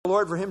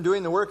Lord for him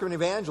doing the work of an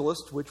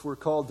evangelist, which we're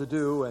called to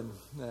do,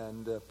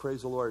 and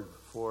praise the Lord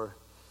for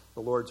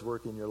the Lord's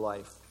work in your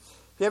life.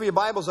 If you have your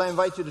Bibles, I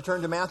invite you to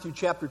turn to Matthew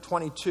chapter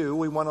 22.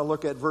 We want to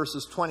look at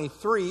verses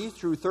 23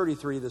 through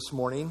 33 this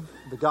morning,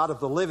 the God of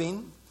the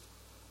living.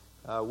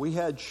 We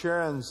had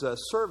Sharon's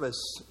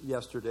service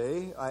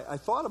yesterday. I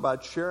thought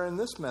about sharing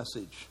this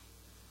message.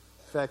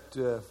 In fact,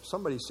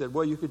 somebody said,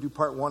 well, you could do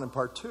part 1 and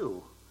part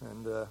 2.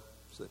 And I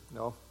said,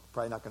 no,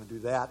 probably not going to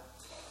do that.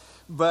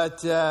 But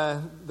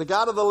the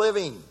God of the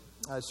living,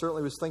 I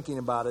certainly was thinking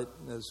about it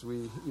as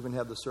we even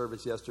had the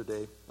service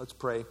yesterday. Let's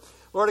pray.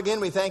 Lord, again,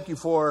 we thank you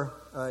for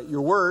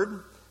your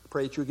word. I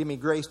pray that you would give me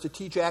grace to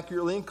teach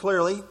accurately and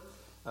clearly.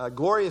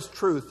 Glorious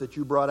truth that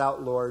you brought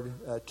out, Lord,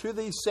 to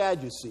these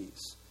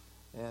Sadducees.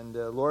 And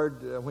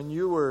Lord, when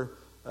you were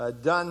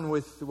done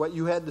with what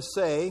you had to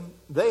say,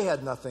 they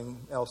had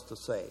nothing else to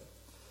say.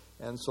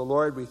 And so,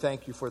 Lord, we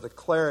thank you for the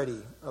clarity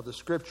of the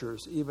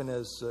Scriptures, even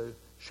as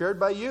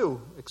shared by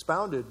you,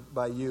 expounded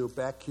by you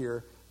back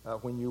here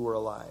when you were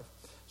alive.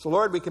 So,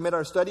 Lord, we commit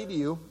our study to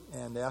you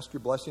and ask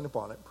your blessing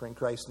upon it. Pray in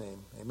Christ's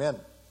name. Amen.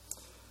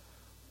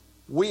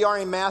 We are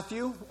in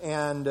Matthew,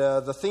 and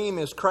the theme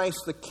is Christ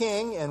the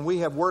King, and we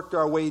have worked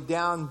our way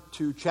down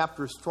to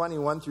chapters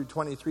 21 through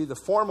 23, the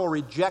formal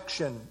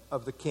rejection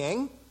of the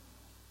King.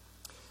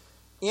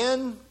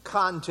 In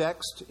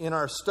context, in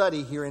our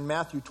study here in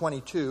Matthew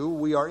 22,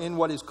 we are in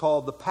what is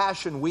called the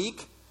Passion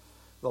Week,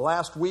 the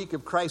last week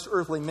of Christ's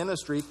earthly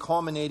ministry,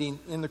 culminating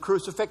in the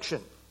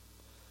crucifixion.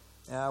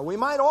 We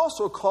might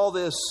also call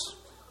this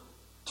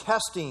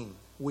Testing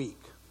Week.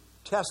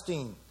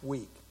 Testing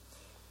Week.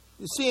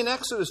 You see, in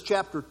Exodus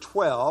chapter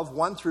 12,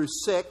 1 through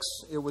 6,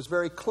 it was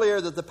very clear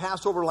that the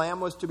Passover lamb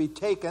was to be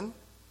taken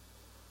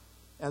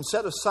and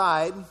set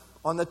aside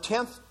on the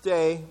 10th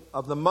day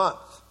of the month.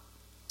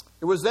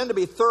 It was then to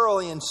be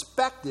thoroughly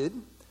inspected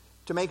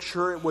to make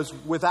sure it was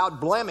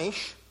without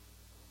blemish.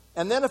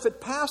 And then if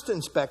it passed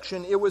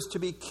inspection, it was to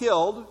be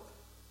killed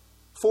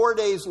 4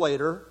 days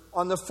later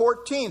on the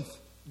 14th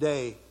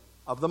day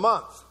of the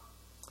month.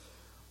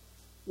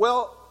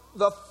 Well,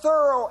 the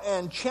thorough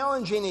and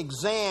challenging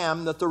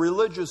exam that the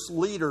religious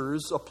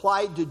leaders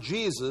applied to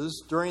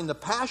Jesus during the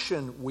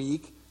Passion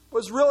Week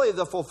was really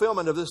the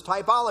fulfillment of this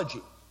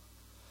typology.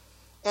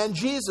 And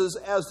Jesus,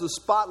 as the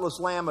spotless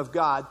Lamb of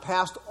God,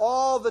 passed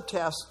all the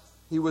tests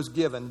he was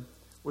given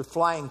with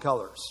flying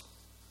colors.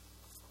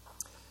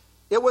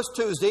 It was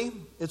Tuesday.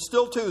 It's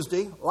still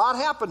Tuesday. A lot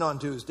happened on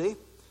Tuesday.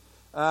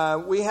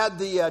 We had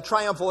the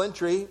triumphal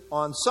entry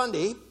on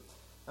Sunday.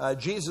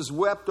 Jesus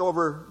wept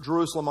over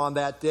Jerusalem on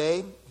that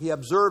day. He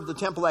observed the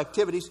temple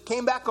activities,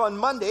 came back on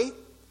Monday,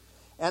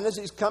 and as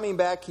he's coming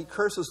back, he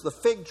curses the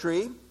fig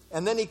tree,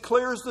 and then he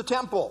clears the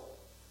temple.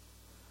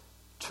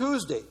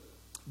 Tuesday,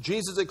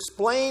 Jesus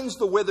explains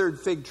the withered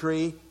fig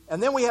tree,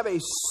 and then we have a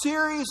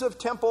series of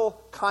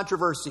temple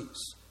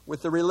controversies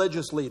with the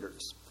religious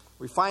leaders.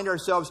 We find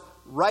ourselves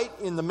right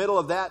in the middle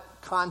of that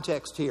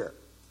context here.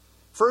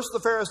 First, the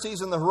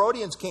Pharisees and the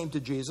Herodians came to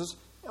Jesus,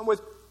 and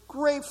with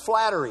great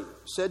flattery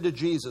said to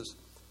Jesus,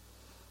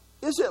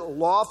 "Is it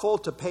lawful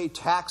to pay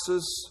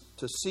taxes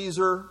to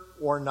Caesar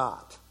or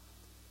not?"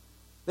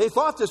 They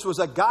thought this was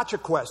a gotcha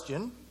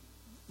question,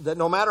 that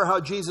no matter how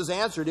Jesus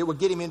answered, it would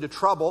get him into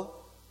trouble,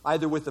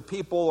 either with the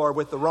people or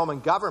with the Roman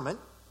government.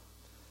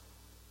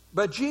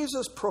 But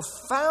Jesus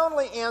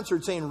profoundly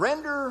answered, saying,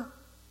 "Render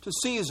to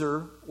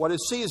Caesar what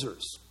is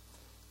Caesar's,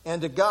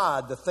 and to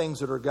God the things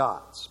that are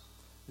God's."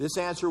 This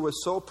answer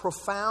was so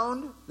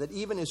profound that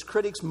even his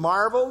critics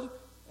marveled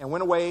and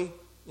went away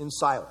in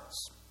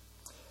silence.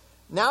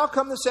 Now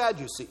come the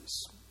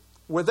Sadducees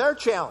with their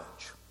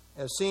challenge,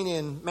 as seen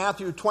in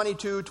Matthew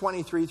 22,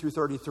 23 through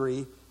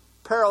 33,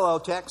 parallel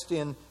text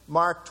in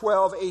Mark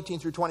 12, 18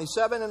 through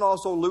 27, and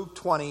also Luke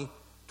 20,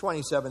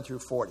 27 through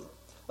 40.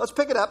 Let's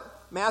pick it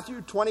up,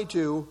 Matthew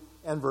 22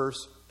 and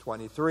verse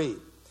 23.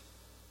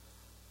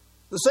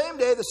 The same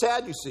day the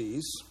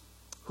Sadducees,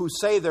 who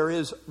say there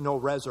is no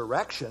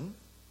resurrection,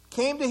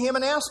 came to him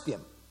and asked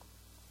him.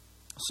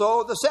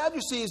 So the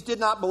Sadducees did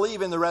not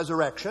believe in the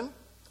resurrection.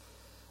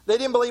 They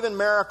didn't believe in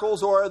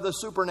miracles or the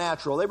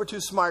supernatural. They were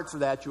too smart for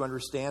that, you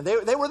understand.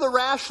 They were the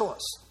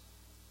rationalists.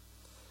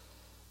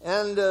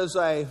 And as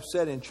I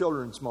said in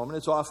Children's Moment,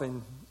 it's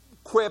often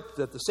quipped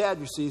that the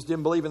Sadducees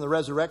didn't believe in the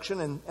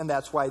resurrection, and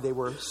that's why they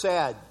were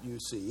sad, you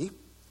see.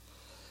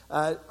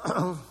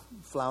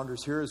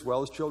 Flounders here as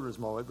well as Children's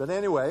Moment. But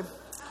anyway,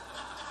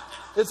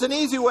 it's an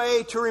easy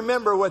way to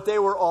remember what they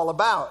were all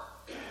about.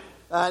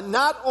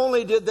 Not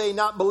only did they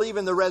not believe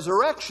in the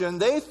resurrection,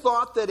 they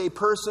thought that a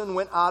person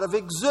went out of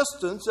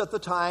existence at the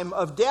time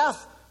of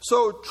death.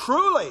 So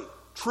truly,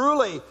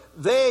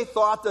 they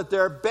thought that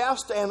their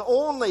best and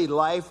only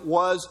life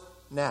was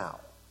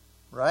now.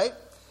 Right?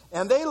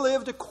 And they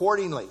lived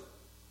accordingly.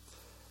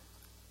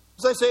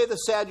 As I say, the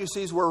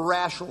Sadducees were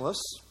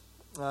rationalists.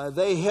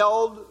 They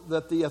held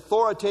that the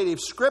authoritative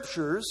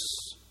scriptures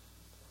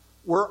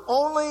were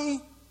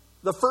only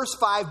the first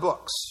 5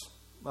 books.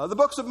 The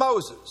books of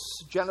Moses,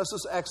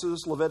 Genesis,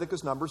 Exodus,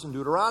 Leviticus, Numbers, and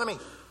Deuteronomy.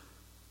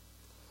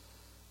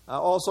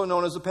 Also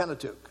known as the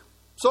Pentateuch.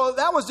 So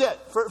that was it.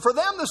 For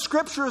them, the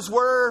scriptures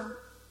were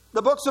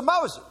the books of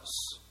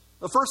Moses,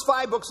 the first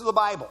 5 books of the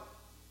Bible.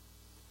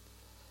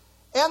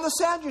 And the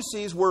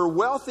Sadducees were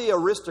wealthy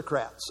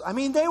aristocrats. I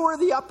mean, they were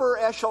the upper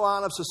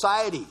echelon of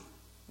society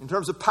in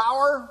terms of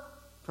power,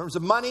 in terms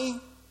of money.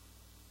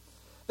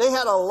 They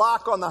had a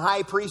lock on the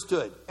high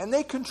priesthood, and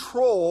they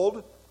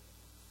controlled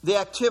the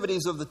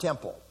activities of the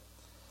temple.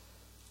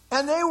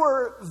 And they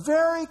were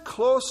very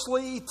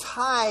closely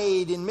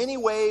tied in many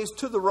ways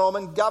to the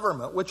Roman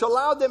government, which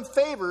allowed them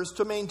favors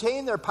to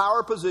maintain their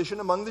power position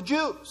among the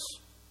Jews.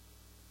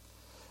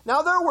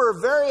 Now, there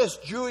were various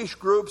Jewish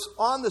groups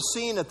on the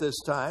scene at this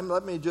time.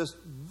 Let me just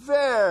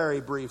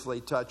very briefly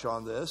touch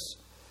on this.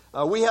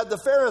 We had the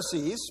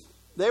Pharisees.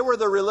 They were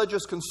the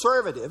religious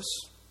conservatives.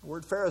 The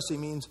word Pharisee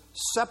means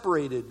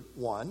separated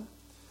one.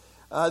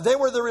 They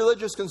were the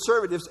religious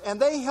conservatives, and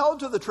they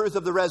held to the truth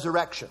of the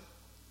resurrection.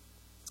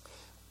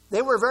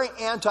 They were very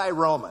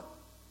anti-Roman.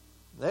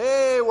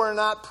 They were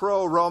not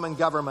pro-Roman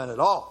government at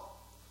all.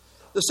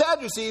 The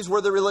Sadducees were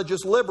the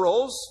religious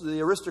liberals, the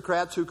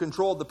aristocrats who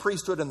controlled the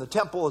priesthood and the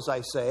temple, as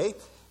I say,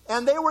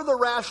 and they were the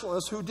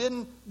rationalists who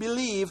didn't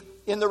believe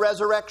in the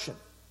resurrection.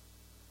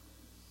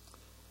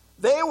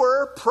 They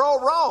were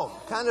pro-Rome.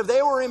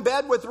 They were in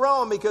bed with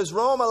Rome because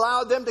Rome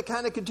allowed them to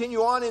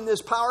continue on in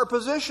this power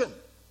position.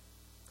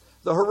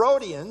 The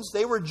Herodians,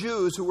 they were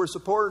Jews who were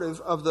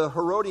supportive of the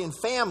Herodian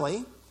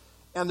family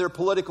and their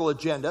political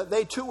agenda.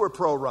 They too were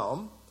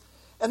pro-Rome.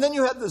 And then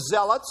you had the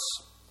Zealots.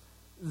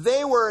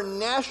 They were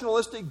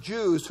nationalistic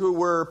Jews who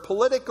were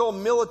political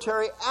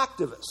military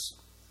activists.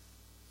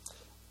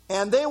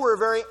 And they were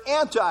very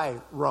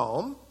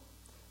anti-Rome.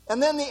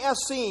 And then the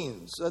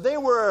Essenes. They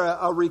were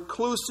a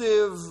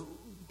reclusive,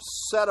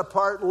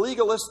 set-apart,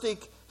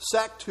 legalistic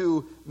sect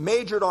who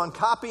majored on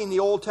copying the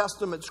Old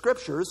Testament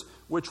scriptures,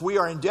 which we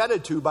are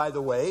indebted to, by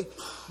the way,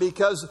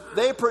 because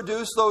they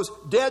produced those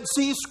Dead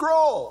Sea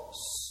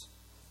Scrolls.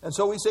 And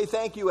so we say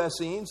thank you,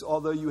 Essenes,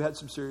 although you had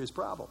some serious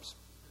problems.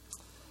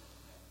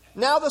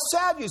 Now the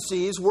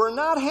Sadducees were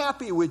not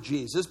happy with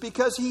Jesus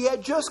because he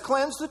had just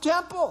cleansed the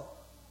temple,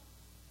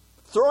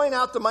 throwing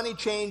out the money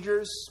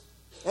changers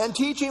and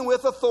teaching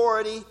with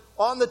authority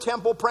on the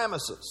temple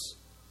premises,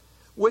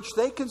 which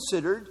they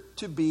considered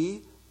to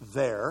be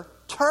their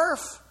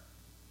turf.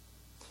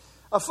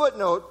 A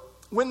footnote,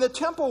 when the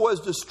temple was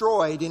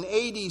destroyed in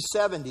AD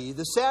 70,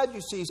 the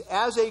Sadducees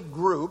as a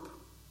group,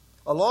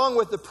 along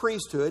with the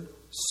priesthood,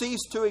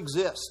 ceased to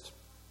exist.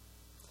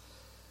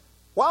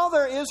 While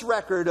there is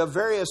record of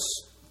various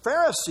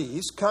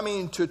Pharisees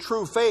coming to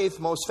true faith,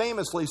 most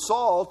famously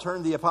Saul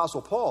turned the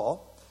Apostle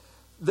Paul,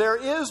 there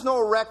is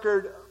no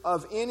record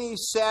of any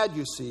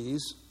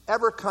Sadducees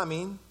ever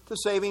coming to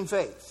saving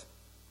faith.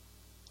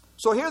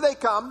 So here they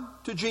come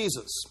to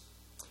Jesus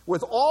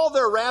with all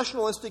their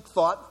rationalistic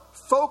thought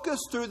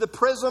focused through the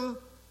prism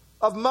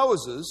of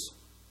Moses,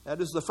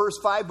 that is the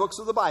first 5 books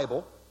of the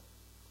Bible,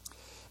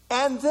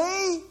 and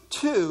they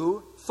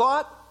too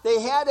thought they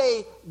had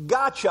a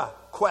gotcha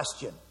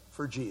question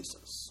for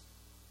Jesus.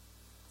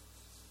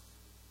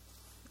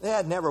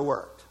 That never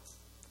worked.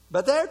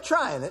 But they're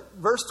trying it.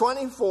 Verse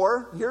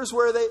 24, here's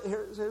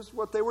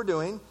what they were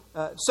doing.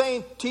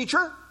 Saying,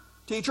 Teacher,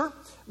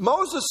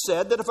 Moses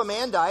said that if a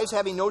man dies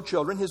having no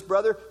children, his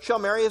brother shall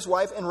marry his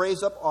wife and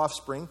raise up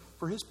offspring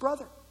for his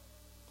brother.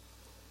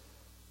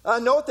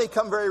 Note they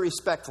come very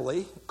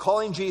respectfully,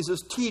 calling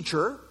Jesus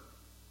teacher.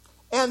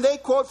 And they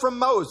quote from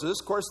Moses.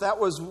 Of course, that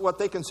was what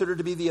they considered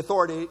to be the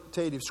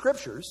authoritative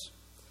scriptures.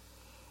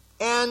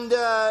 And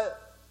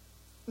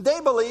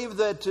they believed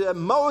that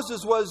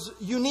Moses was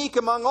unique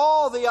among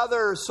all the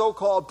other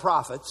so-called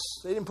prophets.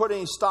 They didn't put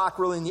any stock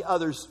really in the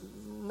others,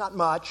 not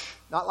much,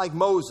 not like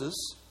Moses.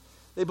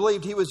 They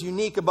believed he was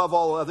unique above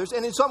all others.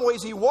 And in some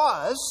ways he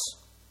was.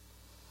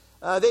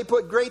 They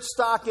put great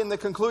stock in the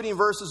concluding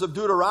verses of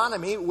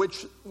Deuteronomy,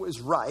 which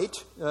was right,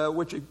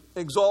 which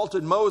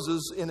exalted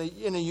Moses in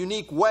a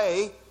unique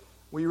way.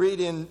 We read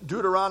in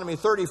Deuteronomy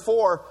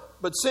 34,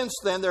 but since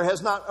then there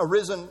has not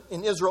arisen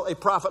in Israel a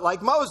prophet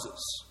like Moses,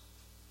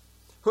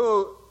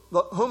 whom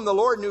the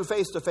Lord knew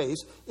face to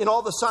face, in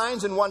all the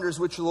signs and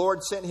wonders which the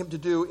Lord sent him to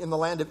do in the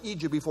land of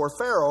Egypt before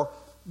Pharaoh,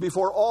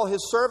 before all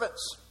his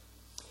servants,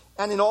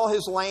 and in all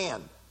his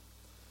land.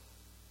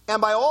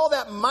 And by all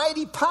that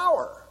mighty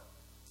power,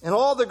 and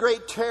all the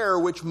great terror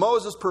which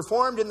Moses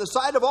performed in the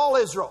sight of all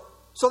Israel.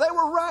 So they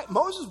were right.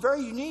 Moses,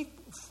 very unique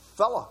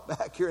fellow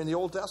back here in the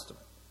Old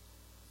Testament.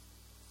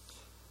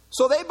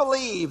 So they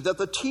believed that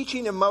the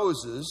teaching of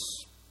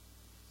Moses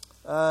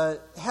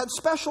had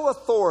special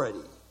authority.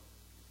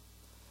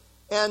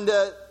 And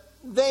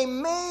they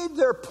made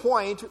their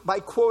point by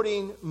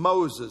quoting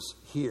Moses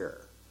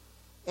here.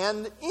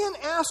 And in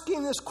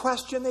asking this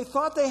question, they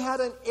thought they had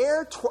an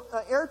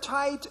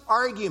airtight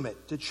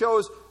argument that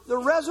shows the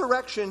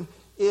resurrection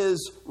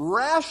is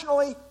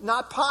rationally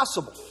not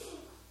possible.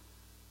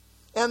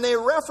 And they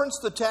reference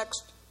the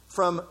text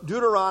from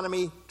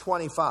Deuteronomy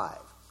 25.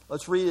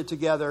 Let's read it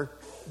together.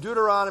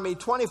 Deuteronomy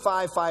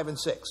 25, 5 and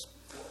 6.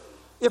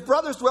 If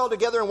brothers dwell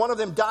together and one of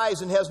them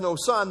dies and has no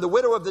son, the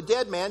widow of the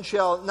dead man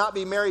shall not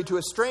be married to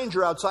a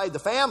stranger outside the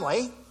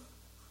family.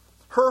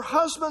 Her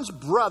husband's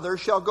brother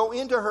shall go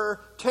into her,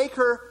 take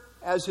her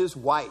as his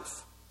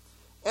wife,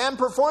 and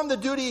perform the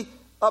duty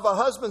of a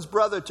husband's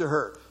brother to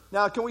her.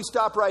 Now, can we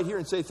stop right here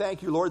and say,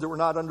 thank you, Lord, that we're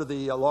not under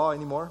the law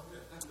anymore?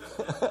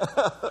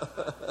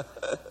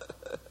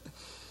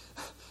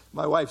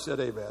 My wife said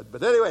amen.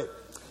 But anyway,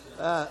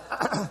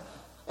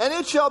 and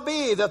it shall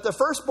be that the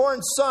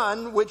firstborn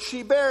son which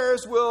she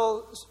bears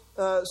will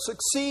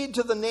succeed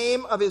to the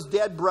name of his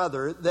dead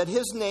brother, that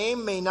his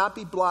name may not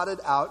be blotted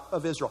out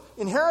of Israel.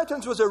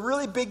 Inheritance was a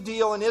really big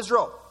deal in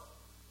Israel.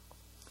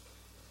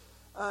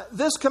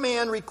 This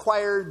command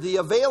required the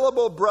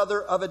available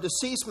brother of a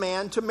deceased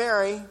man to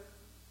marry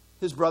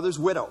his brother's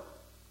widow.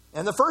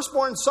 And the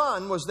firstborn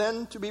son was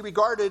then to be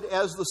regarded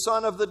as the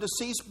son of the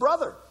deceased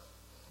brother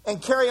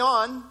and carry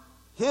on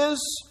his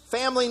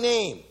family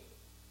name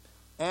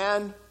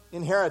and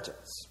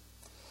inheritance.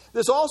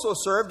 This also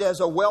served as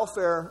a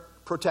welfare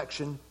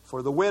protection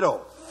for the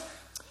widow.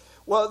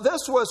 Well,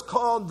 this was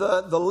called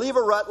the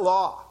Levirate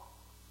law.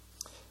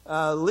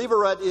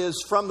 Levirate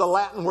is from the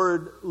Latin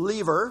word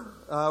lever,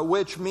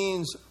 which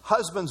means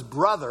husband's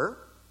brother.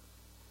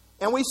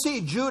 And we see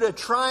Judah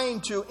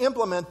trying to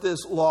implement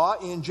this law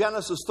in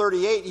Genesis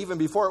 38, even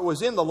before it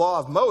was in the law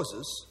of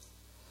Moses.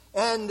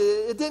 And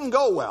it didn't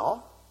go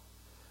well.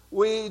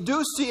 We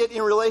do see it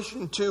in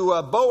relation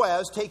to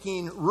Boaz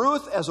taking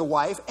Ruth as a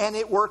wife, and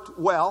it worked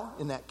well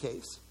in that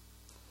case.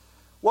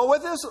 Well,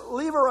 with this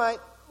Levirate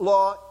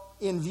law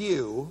in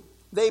view,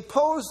 they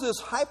pose this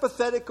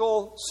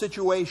hypothetical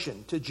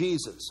situation to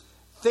Jesus,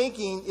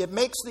 thinking it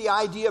makes the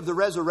idea of the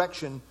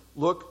resurrection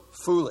look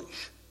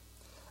foolish.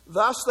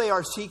 Thus, they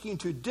are seeking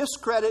to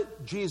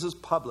discredit Jesus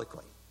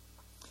publicly.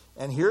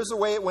 And here's the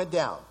way it went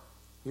down.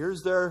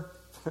 Here's their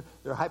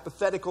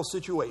hypothetical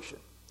situation.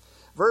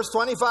 Verse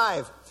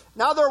 25.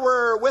 Now there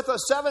were with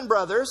us 7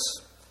 brothers.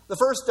 The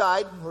first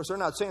died. Of course, they're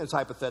not saying it's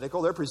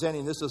hypothetical. They're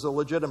presenting this as a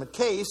legitimate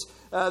case.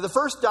 The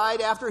first died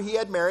after he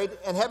had married,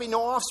 and having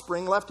no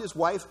offspring, left his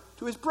wife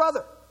to his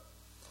brother.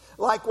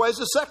 Likewise,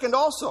 the second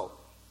also.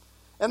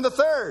 And the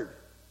third,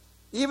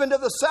 even to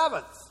the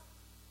 7th.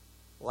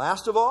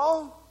 Last of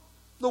all,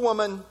 the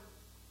woman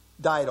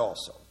died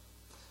also.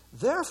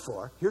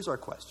 Therefore, here's our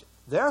question.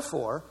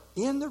 Therefore,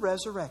 in the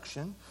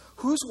resurrection,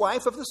 whose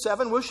wife of the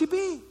 7 will she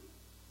be?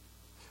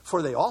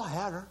 For they all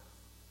had her.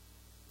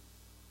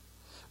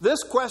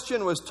 This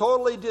question was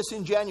totally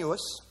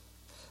disingenuous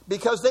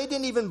because they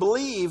didn't even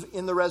believe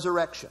in the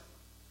resurrection.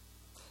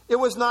 It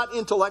was not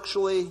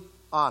intellectually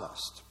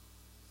honest.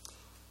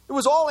 It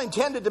was all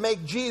intended to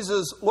make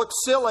Jesus look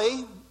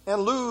silly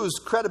and lose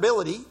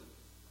credibility.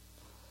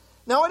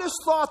 Now, it is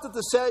thought that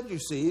the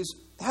Sadducees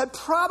had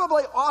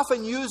probably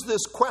often used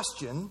this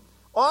question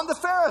on the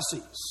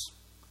Pharisees,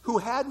 who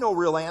had no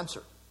real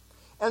answer.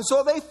 And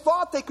so they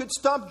thought they could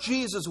stump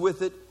Jesus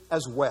with it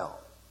as well.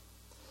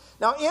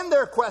 Now, in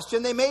their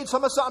question, they made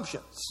some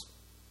assumptions.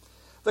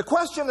 The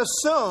question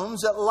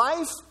assumes that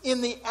life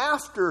in the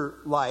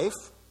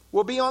afterlife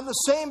will be on the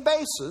same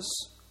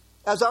basis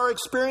as our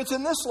experience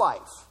in this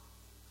life,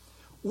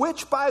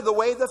 which, by the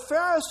way, the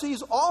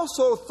Pharisees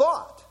also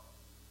thought,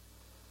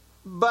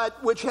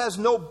 but which has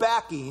no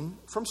backing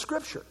from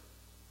Scripture.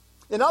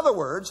 In other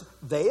words,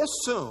 they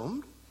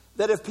assumed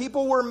that if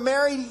people were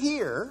married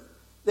here,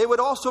 they would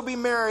also be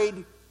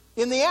married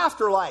in the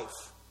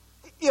afterlife,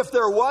 if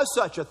there was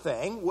such a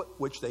thing,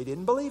 which they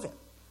didn't believe in.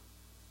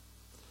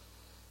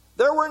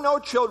 There were no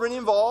children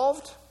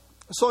involved,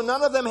 so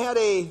none of them had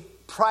a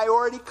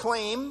priority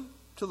claim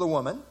to the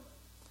woman.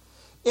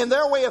 In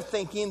their way of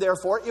thinking,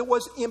 therefore, it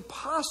was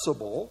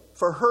impossible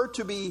for her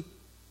to be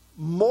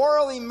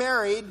morally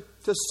married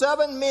to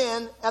 7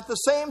 men at the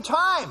same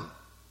time.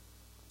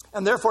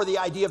 And therefore, the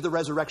idea of the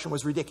resurrection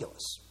was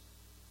ridiculous.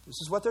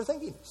 This is what their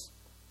thinking is.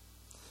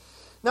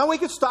 Now, we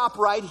could stop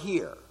right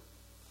here.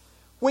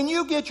 When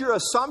you get your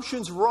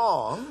assumptions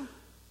wrong,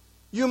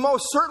 you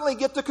most certainly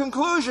get the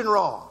conclusion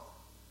wrong.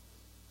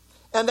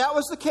 And that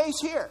was the case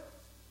here.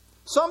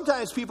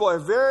 Sometimes people are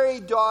very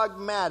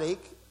dogmatic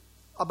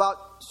about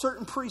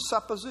certain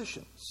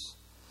presuppositions.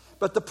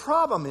 But the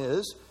problem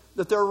is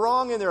that they're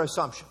wrong in their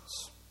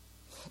assumptions.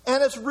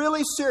 And it's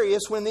really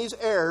serious when these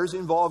errors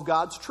involve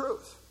God's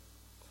truth.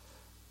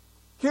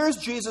 Here's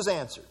Jesus'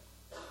 answer.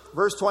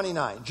 Verse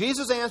 29.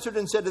 Jesus answered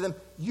and said to them,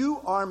 "You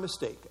are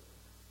mistaken,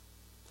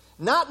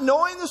 not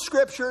knowing the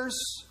Scriptures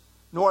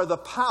nor the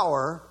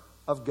power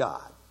of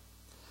God."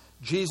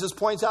 Jesus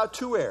points out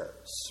 2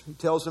 errors. He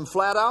tells them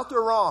flat out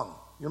they're wrong.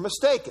 You're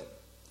mistaken.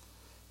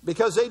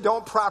 Because they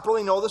don't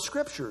properly know the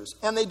Scriptures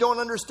and they don't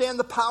understand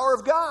the power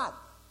of God.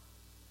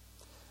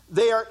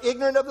 They are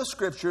ignorant of the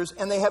Scriptures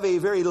and they have a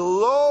very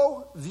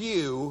low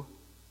view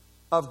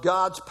of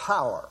God's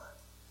power.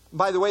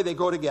 By the way, they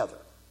go together.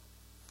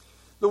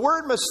 The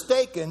word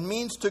mistaken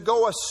means to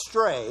go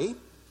astray.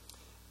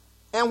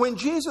 And when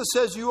Jesus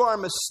says you are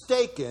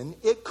mistaken,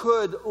 it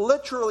could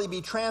literally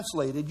be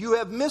translated, you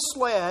have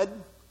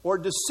misled or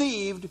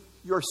deceived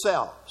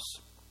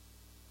yourselves.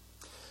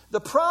 The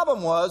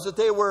problem was that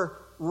they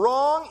were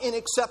wrong in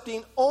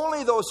accepting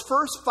only those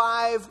first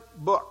 5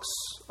 books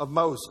of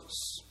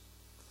Moses.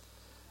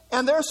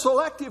 And their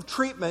selective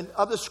treatment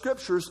of the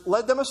Scriptures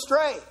led them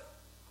astray.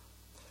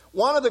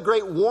 One of the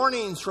great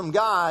warnings from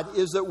God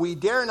is that we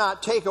dare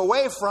not take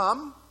away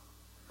from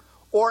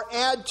or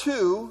add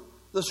to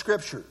the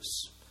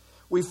Scriptures.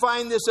 We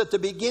find this at the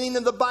beginning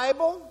of the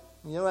Bible.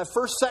 You know, that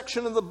first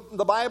section of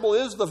the Bible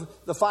is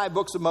the 5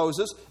 books of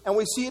Moses, and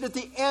we see it at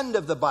the end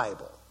of the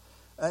Bible.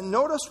 And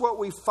notice what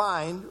we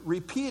find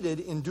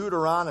repeated in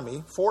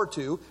Deuteronomy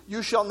 4:2.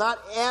 You shall not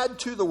add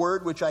to the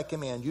word which I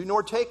command you,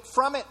 nor take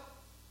from it,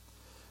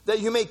 that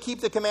you may keep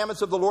the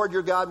commandments of the Lord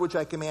your God which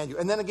I command you.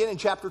 And then again in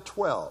chapter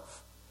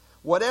 12.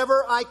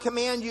 Whatever I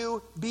command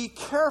you, be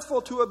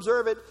careful to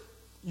observe it.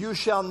 You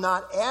shall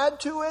not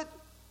add to it,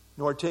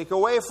 nor take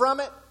away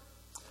from it.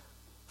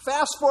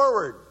 Fast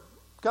forward.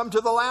 Come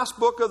to the last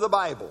book of the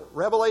Bible,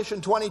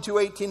 Revelation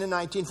 22:18 and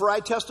 19. For I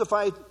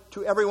testify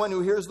to everyone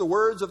who hears the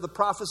words of the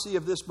prophecy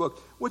of this book,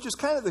 which is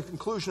kind of the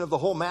conclusion of the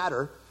whole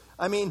matter.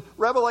 I mean,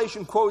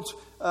 Revelation quotes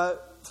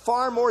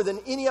far more than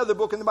any other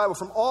book in the Bible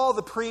from all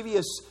the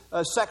previous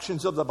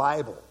sections of the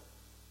Bible.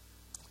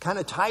 Kind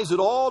of ties it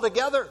all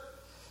together.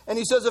 And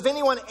he says, if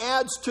anyone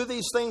adds to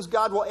these things,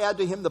 God will add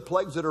to him the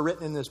plagues that are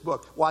written in this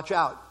book. Watch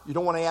out. You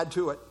don't want to add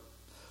to it.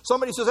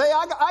 Somebody says, hey,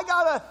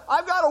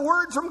 I've got a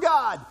word from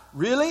God.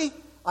 Really?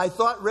 I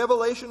thought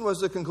Revelation was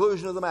the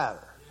conclusion of the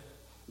matter.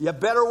 You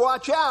better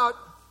watch out.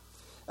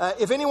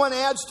 If anyone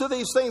adds to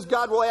these things,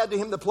 God will add to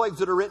him the plagues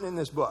that are written in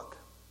this book.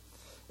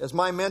 As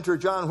my mentor,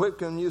 John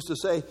Whitcomb, used to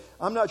say,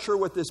 I'm not sure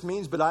what this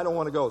means, but I don't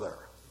want to go there.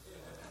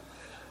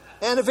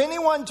 And if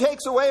anyone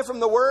takes away from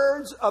the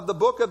words of the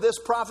book of this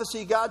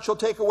prophecy, God shall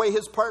take away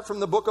his part from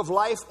the book of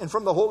life and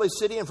from the holy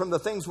city and from the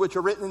things which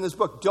are written in this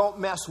book. Don't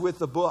mess with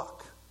the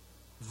book.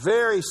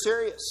 Very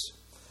serious.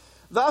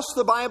 Thus,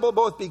 the Bible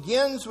both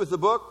begins with the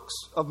books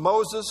of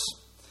Moses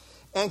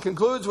and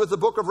concludes with the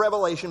book of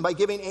Revelation by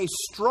giving a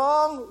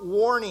strong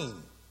warning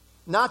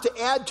not to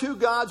add to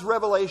God's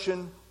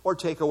revelation or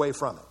take away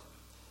from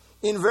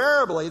it.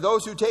 Invariably,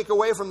 those who take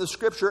away from the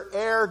Scripture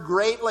err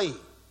greatly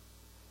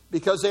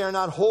because they are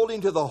not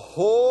holding to the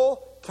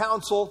whole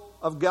counsel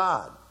of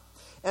God.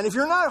 And if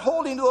you're not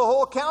holding to the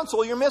whole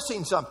counsel, you're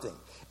missing something.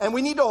 And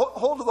we need to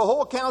hold to the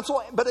whole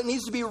counsel, but it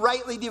needs to be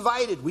rightly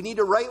divided. We need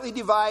to rightly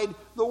divide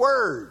the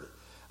Word.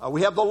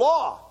 We have the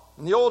law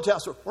in the Old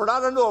Testament. We're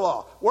not under the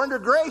law. We're under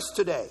grace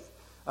today.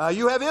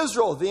 You have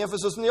Israel, the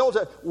emphasis in the Old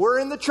Testament. We're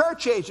in the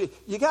church age.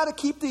 You got to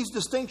keep these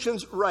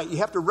distinctions right. You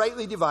have to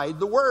rightly divide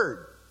the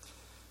Word.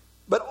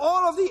 But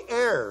all of the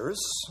errors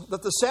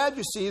that the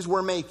Sadducees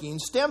were making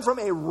stem from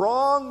a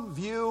wrong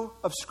view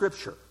of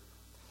Scripture,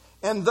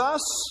 and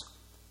thus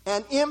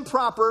an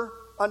improper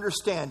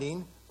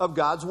understanding of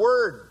God's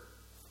Word.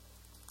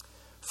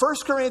 1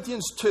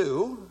 Corinthians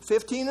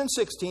 2:15 and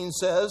 16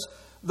 says,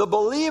 the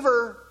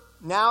believer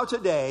now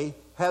today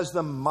has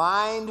the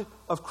mind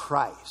of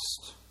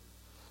Christ.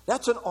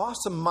 That's an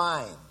awesome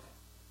mind.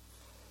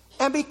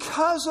 And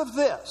because of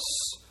this,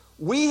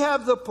 we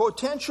have the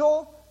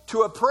potential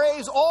to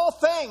appraise all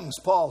things,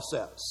 Paul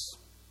says.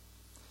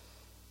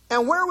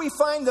 And where we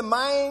find the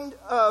mind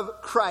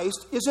of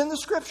Christ is in the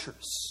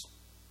Scriptures.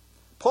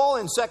 Paul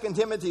in 2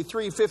 Timothy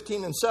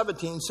 3:15 and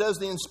 17 says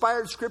the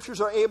inspired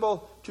Scriptures are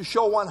able to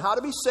show one how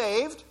to be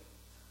saved,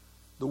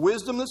 the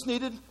wisdom that's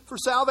needed for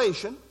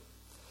salvation,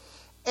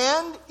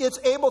 and it's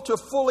able to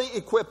fully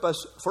equip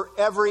us for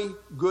every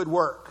good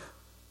work.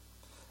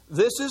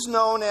 This is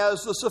known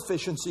as the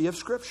sufficiency of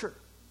Scripture.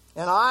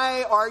 And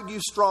I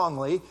argue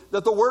strongly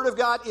that the Word of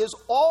God is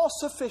all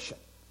sufficient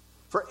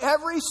for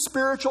every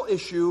spiritual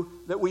issue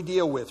that we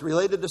deal with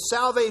related to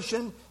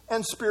salvation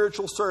and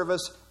spiritual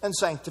service and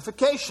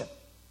sanctification.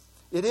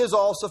 It is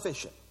all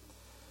sufficient.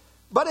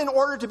 But in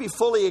order to be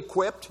fully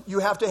equipped, you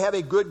have to have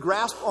a good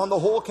grasp on the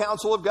whole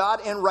counsel of God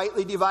and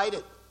rightly divide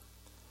it.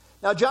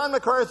 Now, John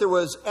MacArthur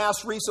was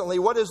asked recently,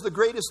 what is the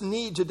greatest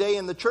need today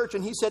in the church?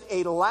 And he said,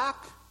 a lack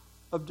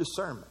of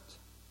discernment.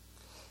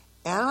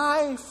 And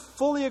I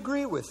fully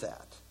agree with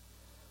that.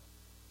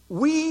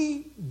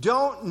 We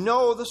don't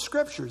know the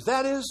Scriptures.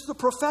 That is the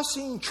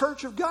professing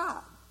church of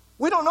God.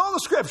 We don't know the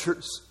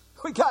Scriptures.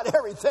 We got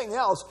everything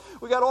else.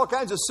 We got all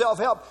kinds of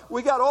self-help.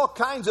 We got all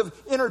kinds of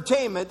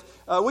entertainment.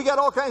 We got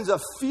all kinds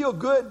of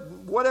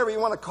feel-good, whatever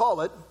you want to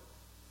call it.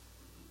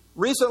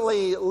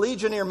 Recently,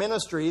 Legionnaire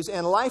Ministries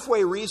and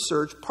Lifeway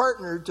Research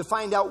partnered to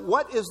find out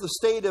what is the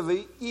state of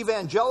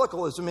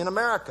evangelicalism in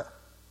America.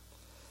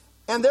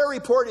 And their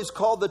report is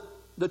called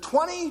the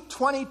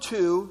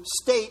 2022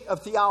 State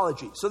of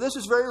Theology. So this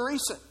is very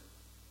recent.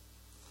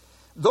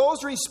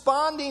 Those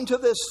responding to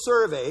this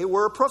survey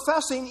were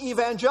professing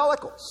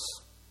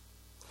evangelicals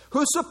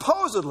who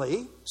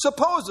supposedly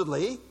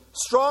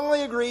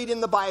strongly agreed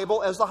in the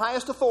Bible as the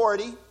highest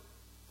authority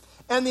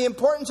and the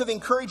importance of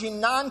encouraging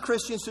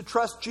non-Christians to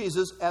trust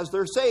Jesus as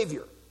their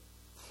Savior.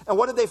 And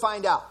what did they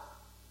find out?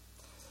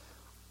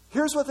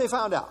 Here's what they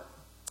found out.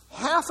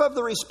 Half of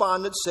the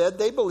respondents said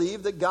they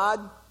believe that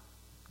God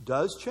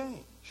does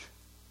change.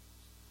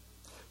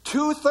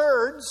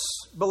 2/3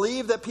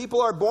 believe that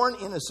people are born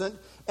innocent,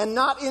 and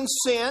not in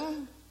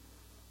sin,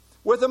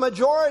 with a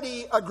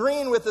majority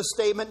agreeing with the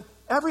statement,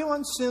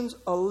 everyone sins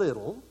a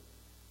little,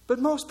 but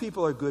most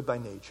people are good by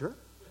nature.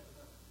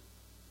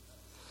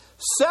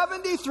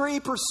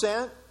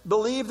 73%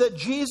 believe that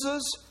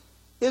Jesus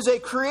is a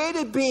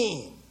created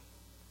being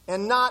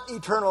and not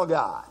eternal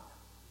God.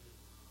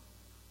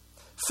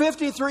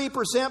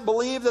 53%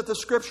 believe that the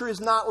Scripture is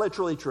not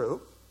literally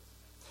true.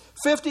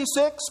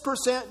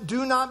 56%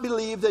 do not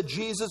believe that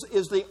Jesus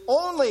is the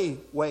only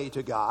way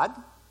to God.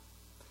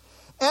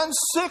 And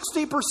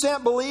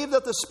 60% believe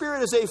that the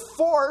Spirit is a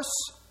force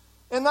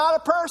and not a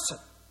person.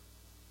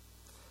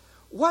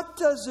 What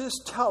does this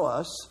tell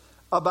us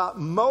about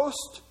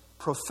most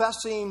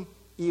professing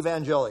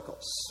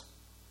evangelicals?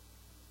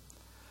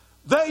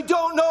 They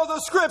don't know the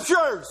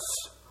Scriptures.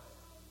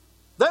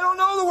 They don't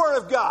know the Word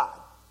of God.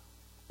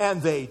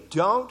 And they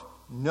don't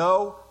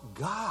know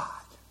God.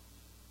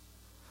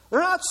 They're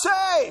not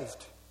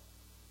saved.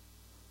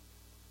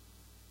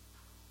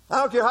 I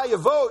don't care how you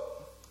vote.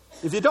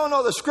 If you don't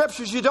know the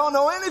Scriptures, you don't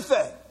know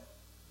anything.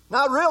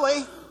 Not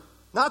really.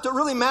 Not that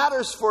really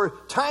matters for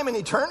time and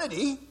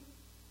eternity.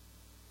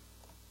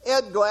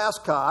 Ed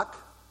Glasscock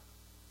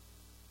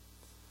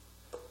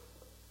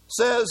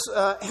says,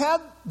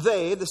 had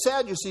they, the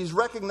Sadducees,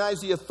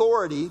 recognized the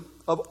authority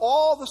of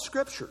all the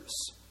Scriptures,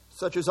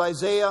 such as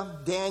Isaiah,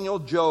 Daniel,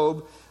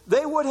 Job,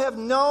 they would have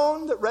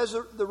known that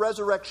the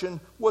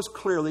resurrection was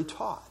clearly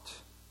taught.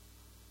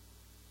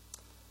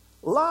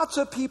 Lots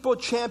of people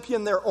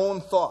champion their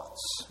own thoughts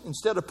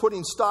instead of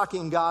putting stock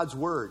in God's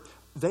Word.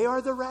 They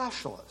are the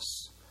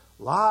rationalists.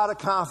 A lot of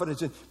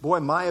confidence in, boy,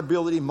 my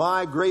ability,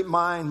 my great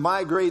mind,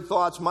 my great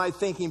thoughts, my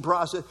thinking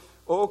process.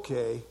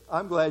 Okay,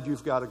 I'm glad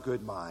you've got a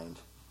good mind.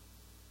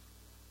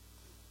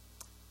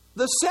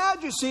 The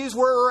Sadducees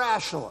were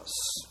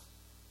rationalists.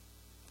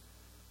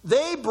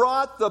 They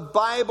brought the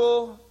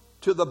Bible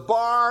to the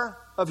bar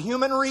of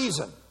human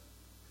reason,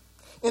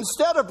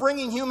 instead of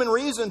bringing human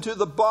reason to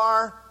the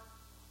bar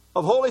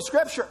of Holy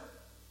Scripture.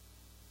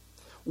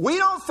 We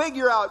don't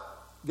figure out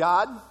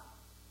God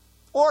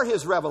or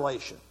His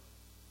revelation.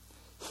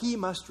 He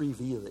must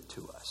reveal it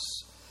to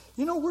us.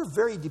 You know, we're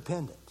very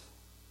dependent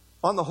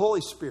on the Holy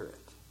Spirit.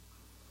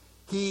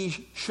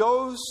 He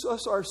shows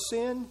us our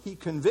sin. He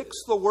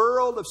convicts the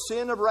world of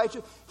sin, of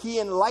righteousness. He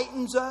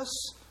enlightens us.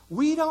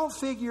 We don't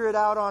figure it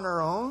out on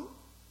our own.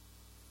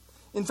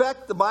 In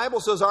fact, the Bible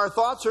says our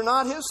thoughts are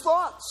not His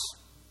thoughts.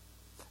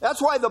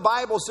 That's why the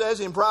Bible says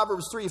in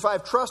Proverbs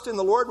 3:5, trust in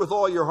the Lord with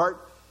all your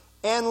heart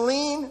and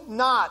lean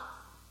not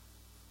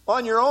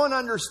on your own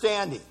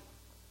understanding.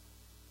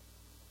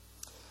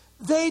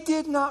 They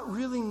did not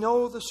really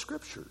know the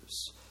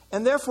Scriptures,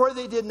 and therefore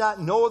they did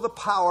not know the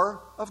power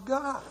of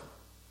God.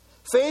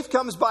 Faith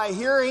comes by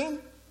hearing,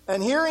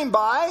 and hearing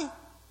by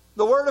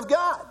the Word of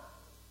God.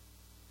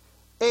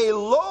 A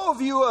low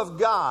view of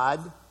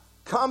God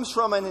comes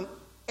from an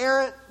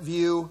errant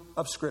view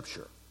of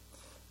Scripture.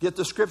 Get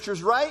the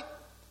Scriptures right,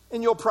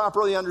 and you'll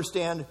properly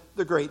understand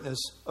the greatness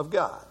of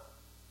God.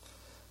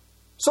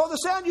 So the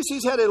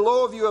Sadducees had a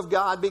low view of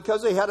God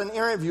because they had an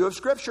errant view of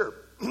Scripture.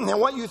 And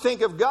what you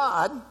think of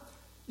God,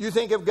 you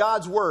think of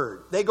God's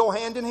Word. They go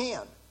hand in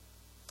hand.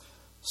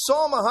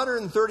 Psalm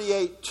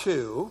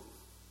 138:2.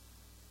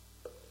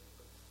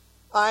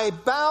 I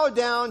bow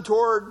down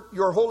toward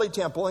your holy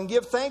temple and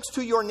give thanks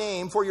to your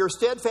name for your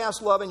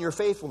steadfast love and your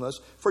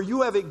faithfulness, for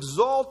you have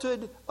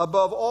exalted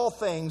above all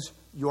things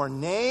your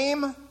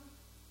name,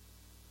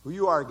 who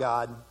you are,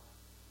 God,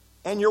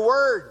 and your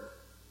word.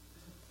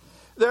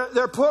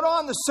 They're put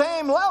on the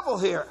same level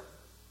here.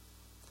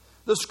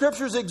 The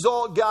Scriptures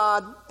exalt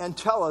God and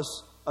tell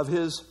us of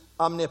His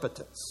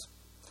omnipotence.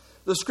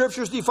 The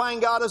Scriptures define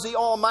God as the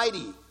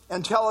Almighty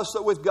and tell us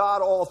that with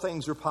God all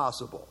things are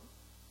possible.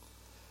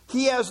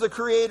 He, as the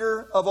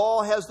creator of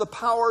all, has the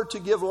power to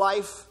give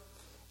life.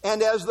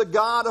 And as the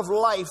God of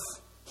life,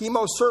 He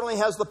most certainly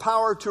has the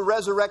power to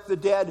resurrect the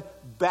dead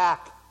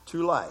back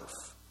to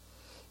life.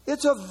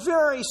 It's a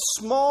very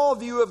small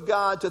view of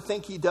God to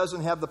think He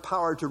doesn't have the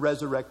power to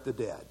resurrect the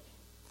dead.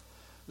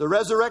 The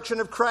resurrection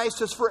of Christ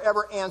has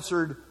forever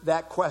answered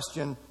that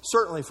question,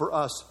 certainly for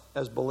us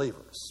as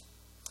believers.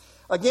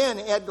 Again,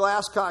 Ed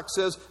Glasscock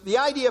says, the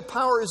idea of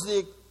power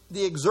is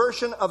the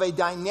exertion of a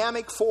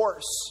dynamic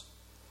force.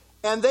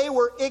 And they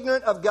were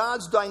ignorant of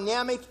God's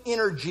dynamic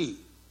energy,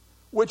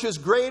 which is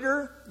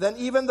greater than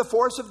even the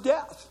force of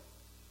death.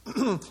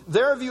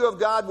 Their view of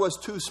God was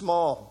too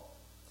small.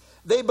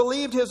 They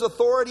believed His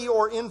authority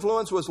or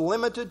influence was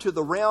limited to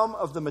the realm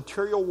of the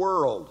material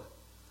world.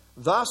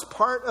 Thus,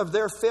 part of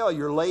their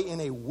failure lay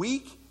in a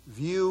weak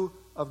view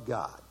of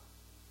God.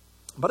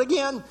 But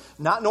again,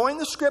 not knowing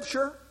the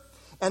Scripture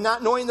and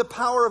not knowing the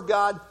power of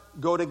God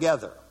go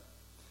together.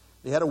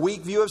 They had a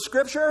weak view of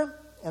Scripture,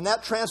 and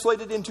that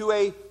translated into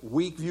a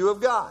weak view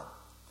of God.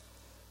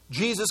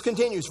 Jesus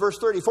continues, verse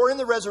 30, for in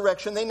the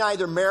resurrection they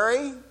neither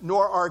marry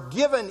nor are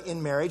given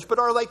in marriage, but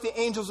are like the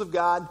angels of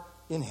God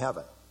in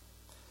heaven.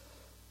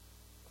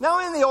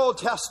 Now in the Old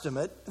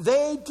Testament,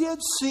 they did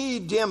see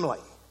dimly,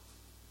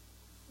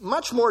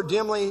 much more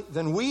dimly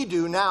than we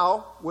do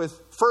now with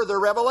further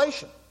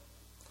revelation.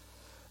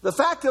 The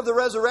fact of the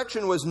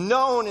resurrection was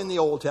known in the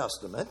Old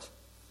Testament,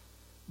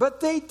 but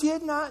they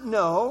did not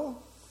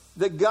know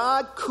that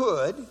God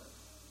could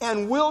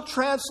and will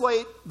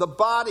translate the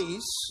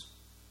bodies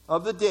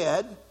of the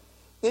dead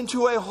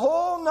into a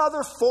whole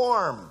nother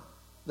form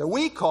that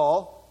we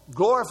call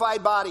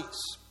glorified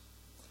bodies.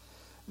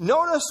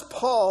 Notice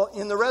Paul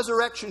in the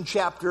resurrection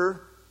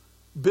chapter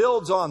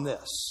builds on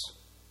this.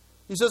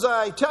 He says,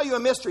 I tell you a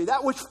mystery,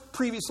 that which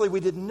previously we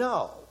didn't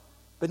know,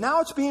 but now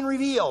it's being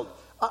revealed.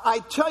 I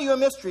tell you a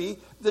mystery,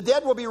 the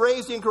dead will be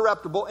raised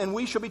incorruptible, and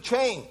we shall be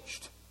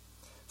changed.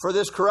 For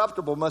this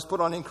corruptible must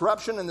put on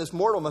incorruption, and this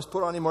mortal must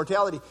put on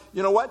immortality.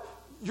 You know what?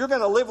 You're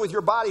going to live with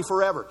your body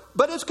forever,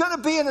 but it's going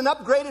to be in an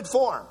upgraded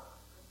form.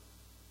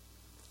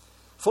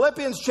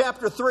 Philippians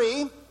chapter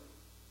 3,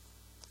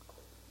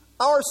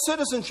 our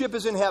citizenship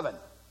is in heaven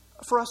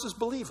for us as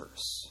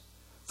believers,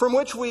 from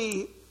which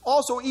we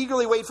also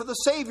eagerly wait for the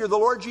Savior, the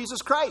Lord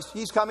Jesus Christ.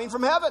 He's coming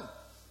from heaven.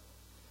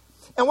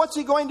 And what's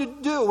he going to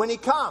do when he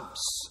comes?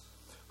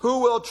 Who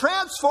will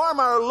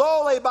transform our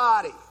lowly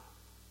body,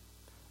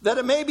 that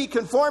it may be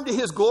conformed to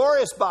his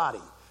glorious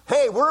body.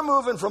 Hey, we're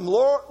moving from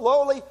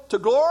lowly to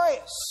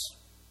glorious,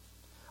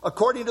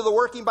 according to the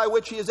working by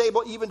which he is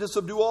able even to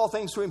subdue all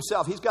things to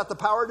himself. He's got the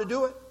power to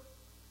do it.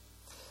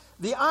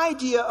 The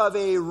idea of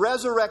a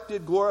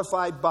resurrected,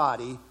 glorified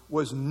body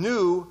was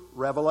new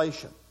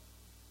revelation.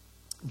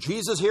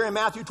 Jesus here in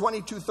Matthew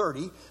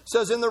 22:30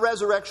 says in the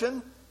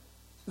resurrection,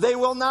 they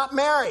will not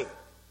marry,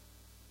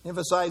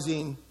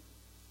 emphasizing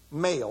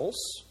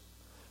males,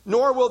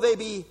 nor will they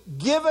be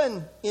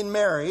given in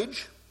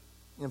marriage,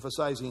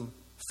 emphasizing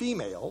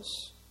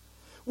females,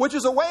 which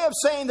is a way of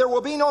saying there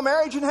will be no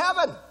marriage in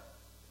heaven.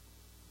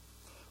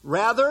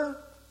 Rather,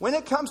 when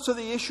it comes to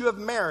the issue of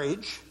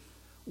marriage,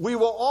 we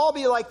will all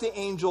be like the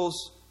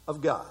angels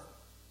of God.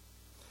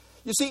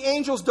 You see,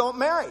 angels don't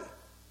marry,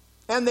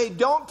 and they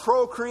don't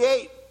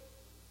procreate,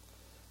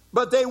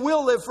 but they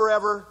will live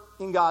forever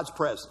in God's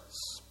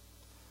presence.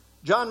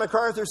 John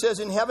MacArthur says,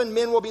 in heaven,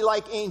 men will be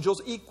like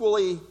angels,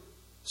 equally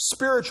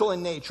spiritual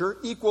in nature,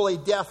 equally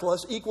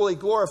deathless, equally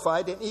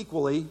glorified, and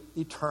equally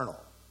eternal.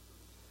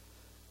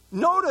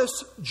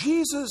 Notice,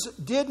 Jesus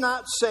did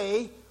not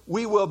say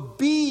we will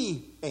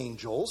be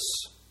angels,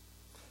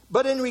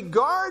 but in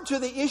regard to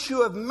the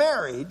issue of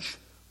marriage,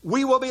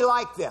 we will be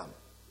like them.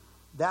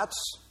 That's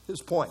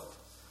his point.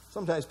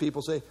 Sometimes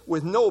people say,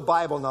 with no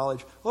Bible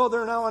knowledge, oh,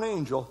 they're now an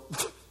angel.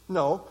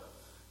 No,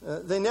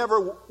 they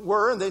never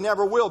were and they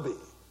never will be.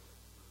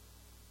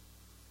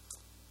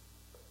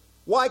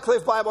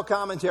 Wycliffe Bible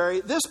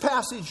Commentary, this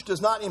passage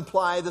does not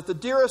imply that the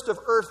dearest of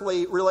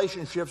earthly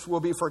relationships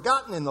will be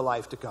forgotten in the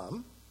life to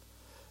come.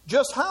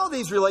 Just how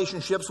these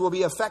relationships will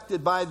be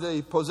affected by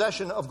the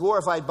possession of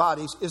glorified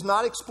bodies is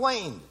not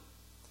explained.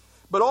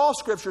 But all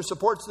Scripture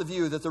supports the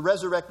view that the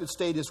resurrected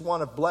state is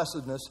one of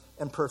blessedness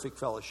and perfect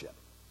fellowship.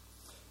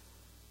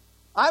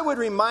 I would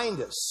remind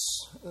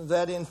us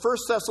that in 1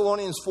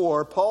 Thessalonians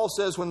 4, Paul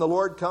says when the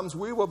Lord comes,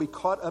 we will be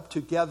caught up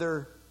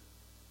together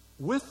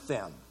with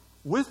them,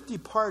 with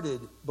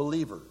departed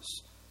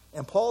believers.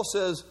 And Paul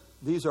says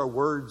these are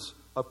words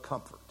of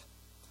comfort.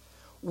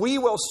 We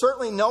will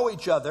certainly know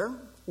each other.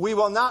 We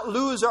will not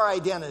lose our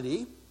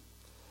identity.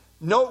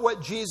 Note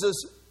what Jesus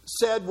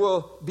said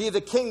will be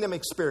the kingdom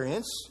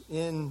experience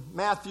in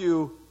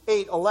Matthew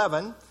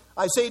 8:11.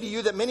 I say to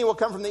you that many will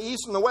come from the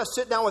east and the west,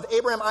 sit down with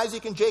Abraham,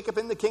 Isaac, and Jacob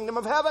in the kingdom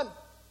of heaven.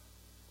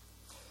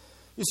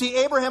 You see,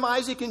 Abraham,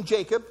 Isaac, and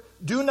Jacob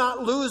do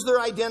not lose their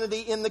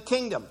identity in the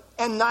kingdom,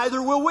 and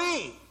neither will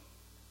we.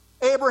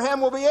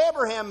 Abraham will be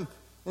Abraham,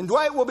 and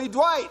Dwight will be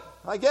Dwight.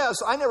 I guess.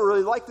 I never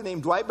really liked the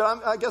name Dwight,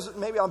 but I guess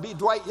maybe I'll be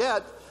Dwight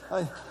yet.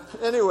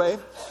 Anyway,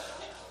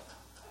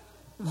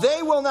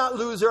 they will not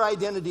lose their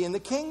identity in the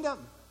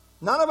kingdom.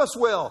 None of us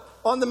will.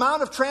 On the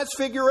Mount of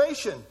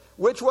Transfiguration,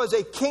 which was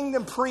a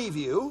kingdom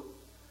preview,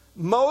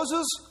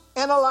 Moses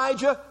and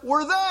Elijah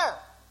were there.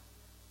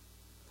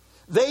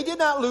 They did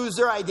not lose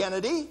their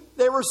identity.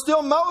 They were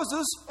still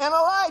Moses and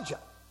Elijah.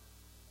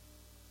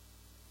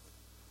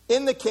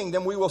 In the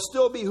kingdom, we will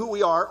still be who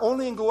we are,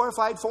 only in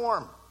glorified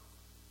form.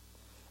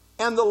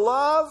 And the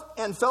love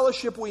and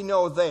fellowship we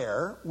know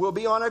there will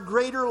be on a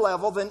greater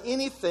level than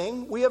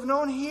anything we have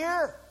known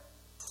here.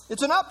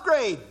 It's an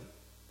upgrade.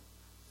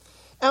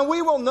 And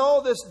we will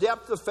know this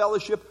depth of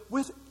fellowship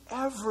with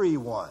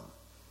everyone.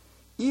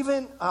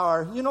 Even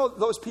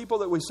those people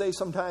that we say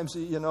sometimes,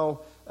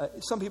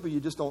 some people you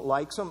just don't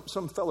like,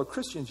 some fellow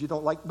Christians you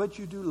don't like, but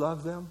you do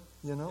love them,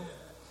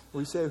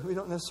 We say we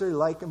don't necessarily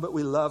like them, but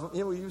we love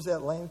them. We use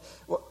that language.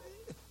 Well,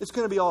 it's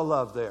going to be all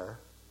love there.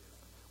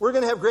 We're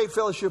going to have great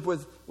fellowship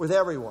with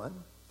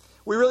everyone.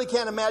 We really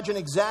can't imagine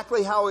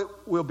exactly how it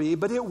will be,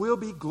 but it will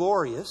be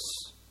glorious.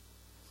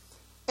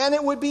 And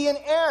it would be an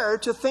error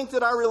to think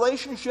that our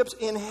relationships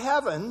in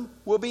heaven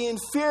will be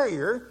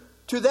inferior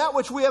to that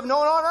which we have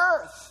known on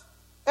earth.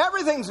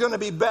 Everything's going to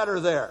be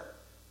better there.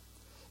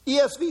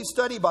 ESV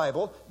Study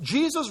Bible,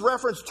 Jesus'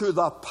 reference to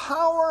the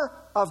power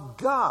of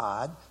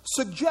God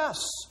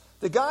suggests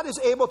that God is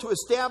able to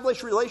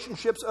establish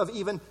relationships of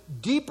even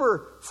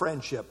deeper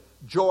friendship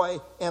joy,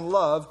 and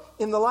love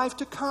in the life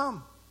to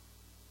come.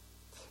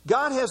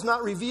 God has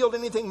not revealed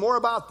anything more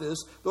about this,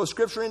 though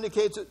Scripture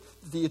indicates that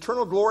the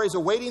eternal glories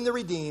awaiting the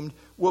redeemed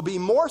will be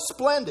more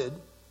splendid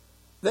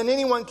than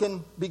anyone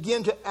can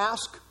begin to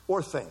ask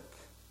or think.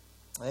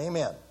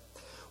 Amen.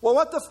 Well,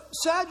 what the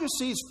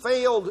Sadducees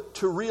failed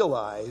to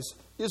realize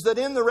is that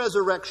in the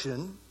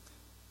resurrection,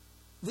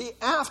 the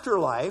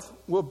afterlife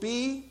will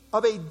be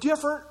of a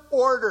different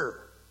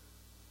order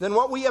than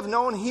what we have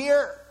known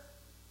here.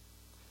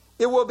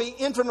 It will be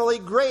infinitely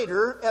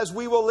greater as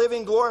we will live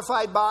in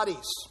glorified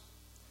bodies.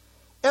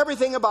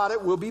 Everything about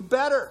it will be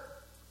better.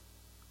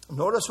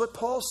 Notice what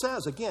Paul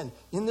says, again,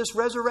 in this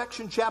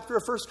resurrection chapter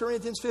of 1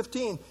 Corinthians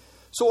 15.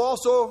 So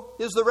also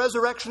is the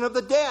resurrection of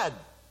the dead.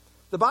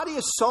 The body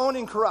is sown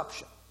in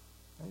corruption.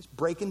 It's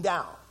breaking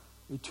down,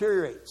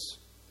 deteriorates,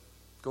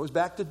 goes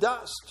back to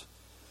dust.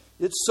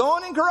 It's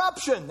sown in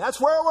corruption.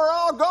 That's where we're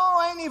all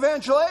going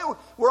eventually.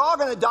 We're all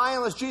going to die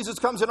unless Jesus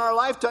comes in our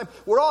lifetime.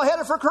 We're all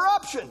headed for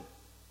corruption.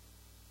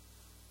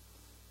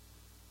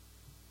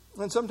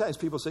 And sometimes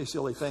people say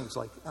silly things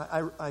like,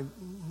 I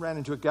ran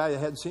into a guy I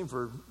hadn't seen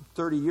for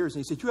 30 years,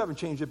 and he said, "You haven't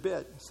changed a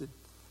bit." I said,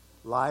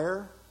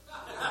 "Liar."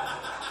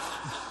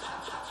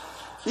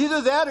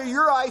 Either that or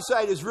your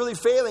eyesight is really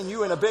failing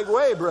you in a big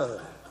way,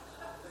 brother.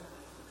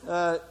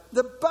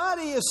 The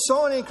body is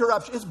sown in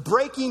corruption. It's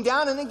breaking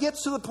down, and it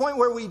gets to the point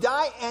where we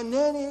die, and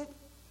then it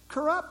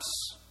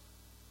corrupts.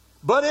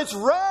 But it's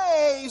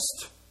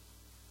raised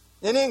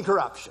in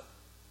incorruption.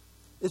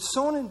 It's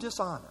sown in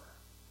dishonor.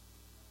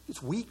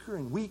 It's weaker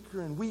and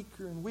weaker and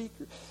weaker and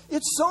weaker.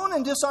 It's sown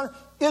in dishonor.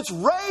 It's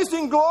raised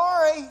in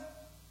glory.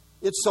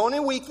 It's sown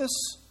in weakness.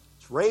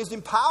 It's raised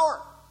in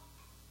power.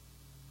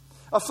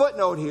 A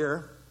footnote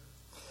here.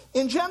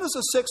 In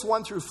Genesis 6,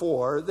 1 through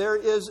 4, there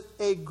is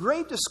a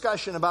great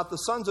discussion about the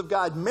sons of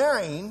God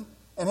marrying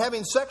and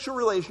having sexual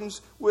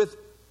relations with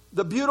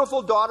the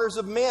beautiful daughters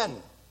of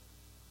men.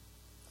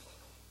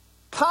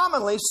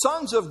 Commonly,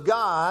 sons of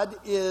God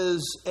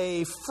is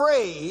a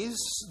phrase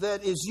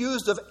that is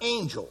used of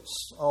angels,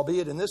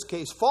 albeit in this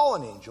case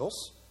fallen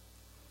angels.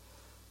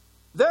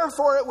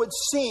 Therefore, it would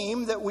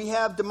seem that we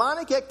have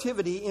demonic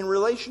activity in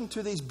relation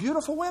to these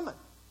beautiful women.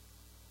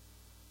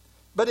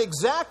 But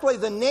exactly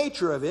the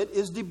nature of it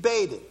is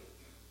debated.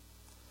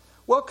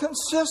 Well,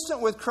 consistent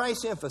with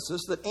Christ's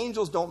emphasis that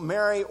angels don't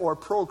marry or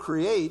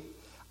procreate,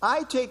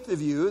 I take the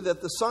view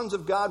that the sons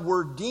of God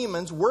were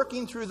demons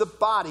working through the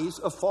bodies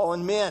of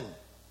fallen men.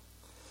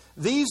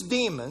 These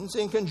demons,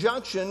 in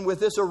conjunction with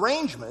this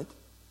arrangement,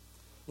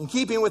 in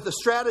keeping with the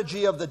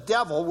strategy of the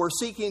devil, were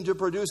seeking to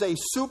produce a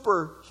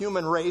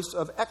superhuman race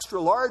of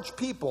extra-large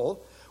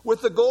people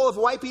with the goal of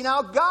wiping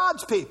out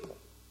God's people.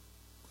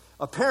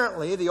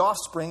 Apparently, the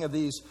offspring of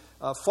these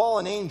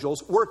fallen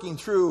angels working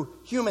through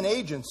human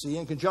agency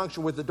in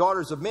conjunction with the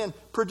daughters of men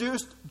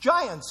produced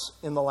giants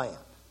in the land.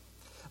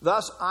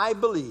 Thus, I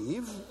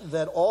believe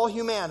that all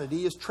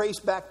humanity is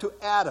traced back to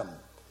Adam,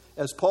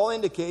 as Paul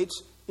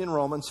indicates in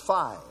Romans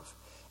 5.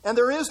 And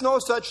there is no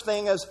such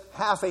thing as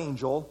half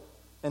angel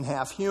and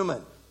half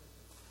human.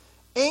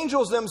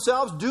 Angels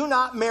themselves do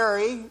not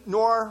marry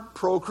nor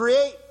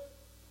procreate.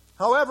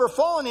 However,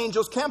 fallen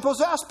angels can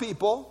possess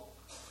people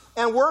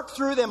and work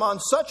through them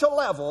on such a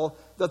level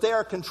that they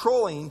are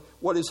controlling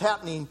what is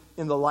happening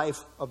in the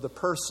life of the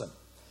person.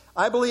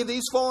 I believe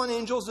these fallen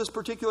angels, this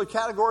particular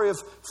category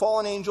of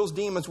fallen angels,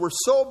 demons, were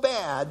so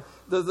bad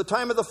that at the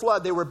time of the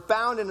flood they were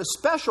bound in a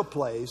special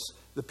place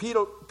that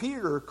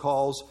Peter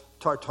calls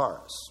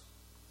Tartarus.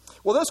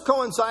 Well, this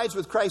coincides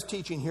with Christ's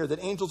teaching here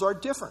that angels are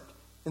different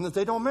in that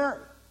they don't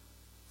marry.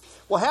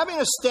 Well, having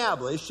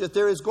established that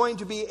there is going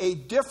to be a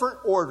different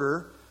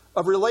order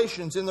of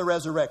relations in the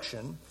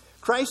resurrection,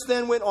 Christ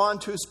then went on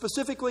to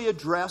specifically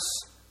address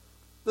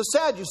the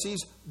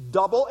Sadducees'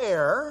 double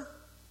error,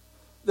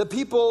 that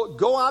people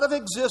go out of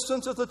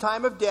existence at the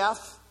time of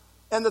death,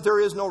 and that there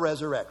is no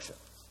resurrection.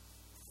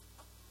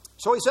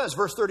 So he says,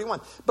 verse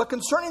 31, "But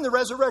concerning the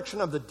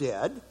resurrection of the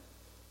dead,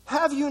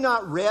 have you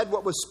not read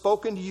what was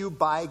spoken to you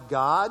by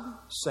God,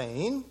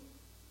 saying?"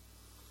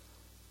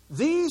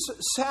 These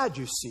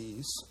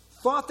Sadducees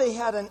thought they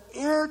had an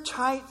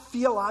airtight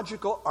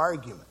theological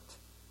argument.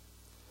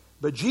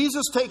 But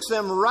Jesus takes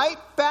them right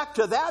back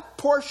to that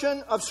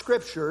portion of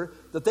Scripture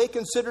that they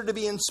consider to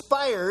be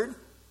inspired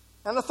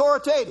and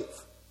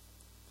authoritative.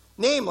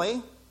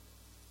 Namely,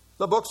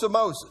 the books of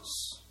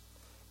Moses.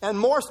 And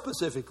more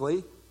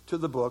specifically, to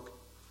the book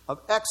of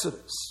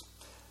Exodus.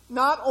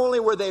 Not only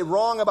were they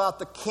wrong about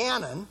the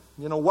canon,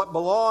 what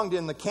belonged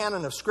in the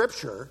canon of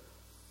Scripture,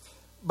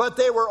 but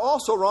they were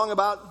also wrong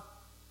about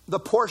the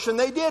portion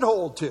they did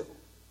hold to.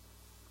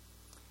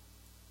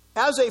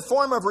 As a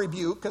form of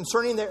rebuke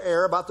concerning their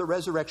error about the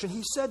resurrection,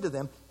 he said to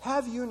them,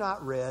 "Have you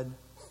not read?"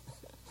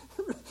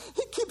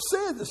 He keeps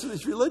saying this to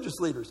these religious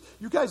leaders.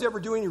 You guys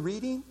ever do any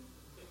reading?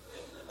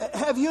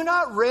 "Have you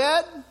not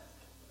read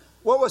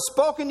what was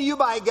spoken to you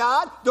by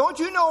God? Don't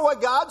you know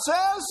what God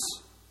says?"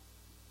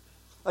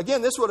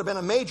 Again, this would have been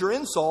a major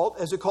insult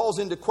as it calls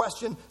into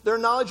question their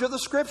knowledge of the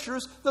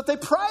Scriptures that they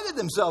prided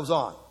themselves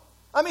on.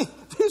 I mean,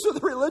 these are the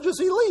religious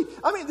elite.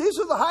 I mean, these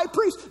are the high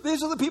priests.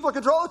 These are the people who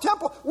control the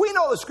temple. We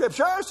know the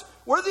scriptures.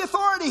 We're the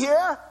authority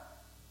here.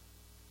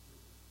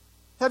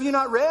 Have you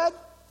not read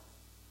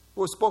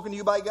what was spoken to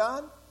you by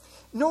God?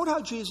 Note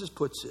how Jesus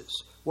puts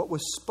this. What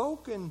was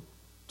spoken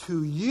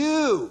to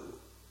you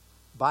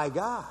by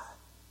God.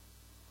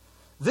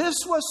 This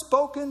was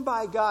spoken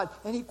by God.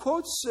 And he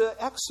quotes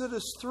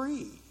Exodus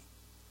 3.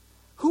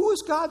 Who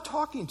was God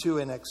talking to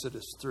in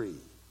Exodus 3?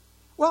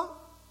 Well,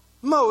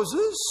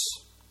 Moses.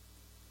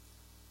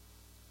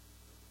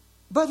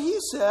 But he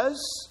says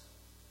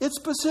it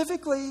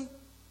specifically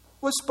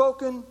was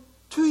spoken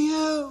to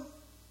you.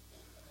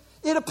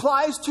 It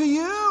applies to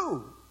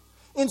you.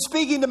 In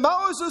speaking to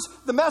Moses,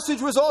 the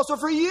message was also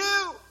for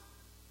you.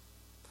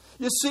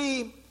 You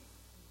see,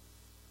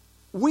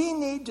 we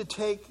need to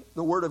take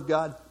the Word of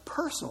God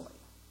personally.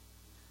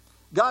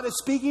 God is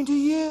speaking to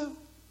you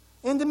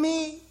and to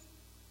me.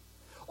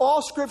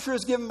 All Scripture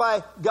is given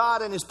by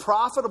God and is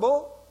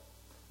profitable.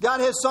 God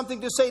has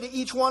something to say to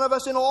each one of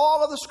us in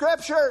all of the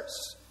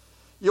Scriptures.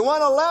 You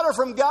want a letter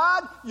from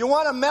God? You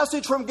want a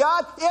message from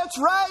God? It's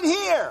right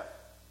here.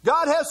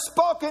 God has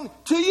spoken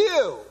to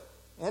you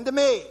and to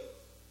me.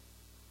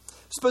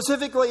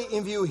 Specifically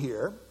in view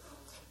here,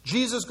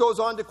 Jesus goes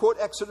on to quote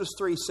Exodus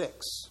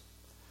 3:6,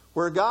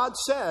 where God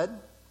said,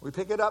 we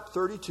pick it up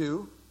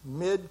 32,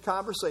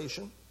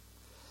 mid-conversation,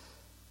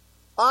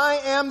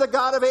 I am the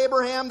God of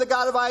Abraham, the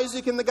God of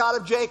Isaac, and the God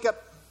of Jacob.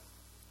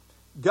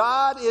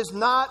 God is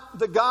not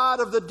the God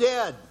of the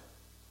dead,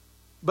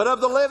 but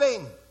of the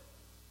living.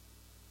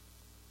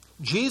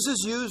 Jesus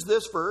used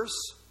this verse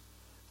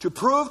to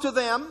prove to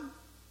them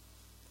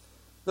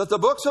that the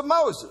books of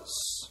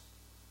Moses,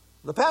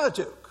 the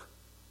Pentateuch,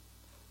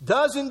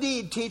 does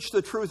indeed teach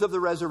the truth of the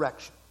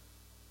resurrection.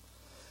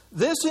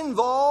 This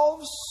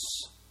involves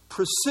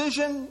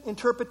precision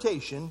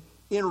interpretation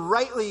in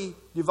rightly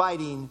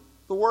dividing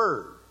the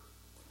word.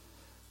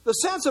 The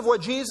sense of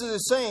what Jesus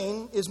is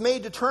saying is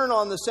made to turn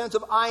on the sense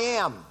of I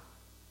am.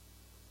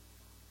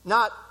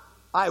 Not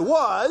I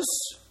was.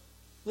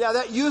 Yeah,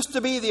 that used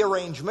to be the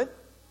arrangement.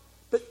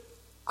 But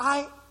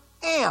I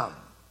am.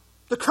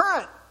 The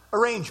current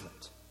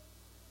arrangement.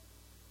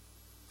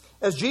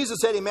 As Jesus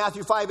said in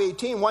Matthew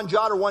 5:18, one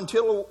jot or one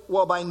tittle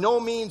will by no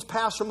means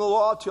pass from the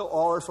law till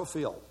all are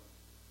fulfilled.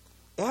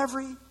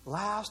 Every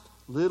last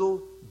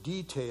little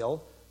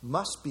detail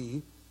must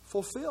be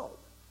fulfilled.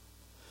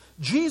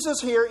 Jesus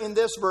here in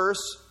this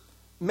verse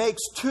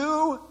makes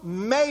two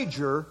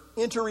major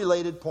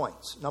interrelated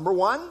points. Number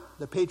one,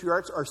 the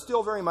patriarchs are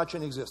still very much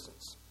in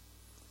existence.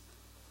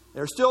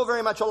 They're still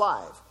very much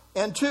alive.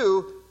 And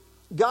two,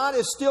 God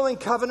is still in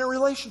covenant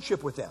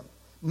relationship with them.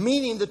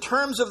 Meaning the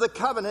terms of the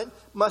covenant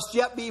must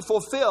yet be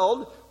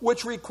fulfilled,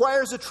 which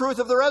requires the truth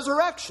of the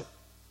resurrection.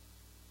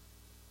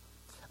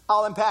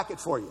 I'll unpack it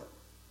for you.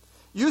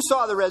 You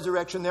saw the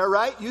resurrection there,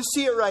 right? You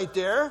see it right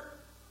there,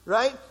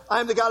 right? I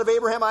am the God of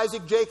Abraham,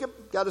 Isaac, Jacob.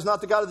 God is not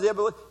the God of the dead.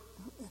 But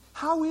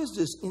how is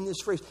this in this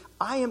phrase?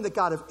 I am the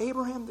God of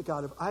Abraham, the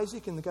God of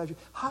Isaac, and the God of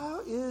Jacob.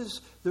 How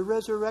is the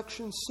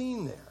resurrection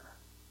seen there?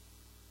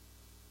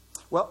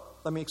 Well,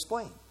 let me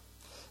explain.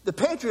 The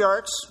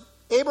patriarchs,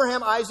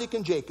 Abraham, Isaac,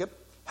 and Jacob,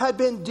 had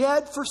been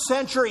dead for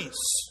centuries.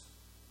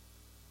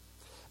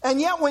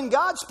 And yet when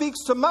God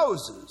speaks to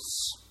Moses,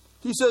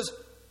 he says,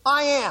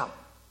 I am.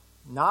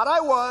 Not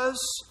I was.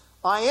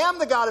 I am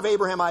the God of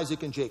Abraham,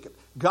 Isaac, and Jacob.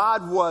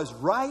 God was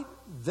right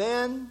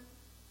then,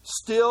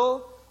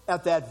 still,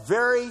 at that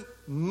very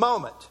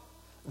moment.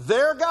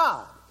 Their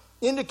God,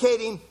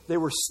 indicating they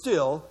were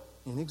still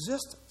in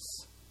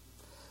existence.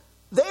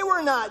 They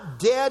were not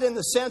dead in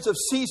the sense of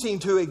ceasing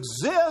to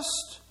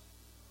exist,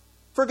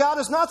 for God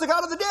is not the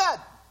God of the dead,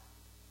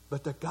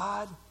 but the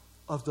God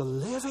of the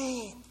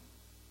living.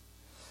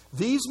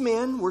 These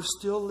men were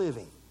still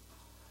living,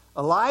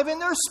 alive in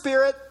their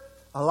spirit,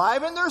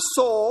 alive in their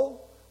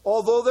soul,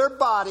 although their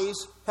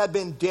bodies had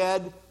been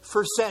dead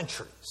for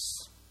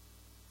centuries.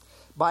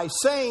 By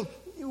saying,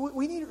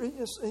 we need,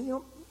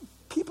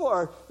 people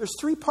are, there's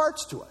three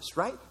parts to us,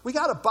 right? We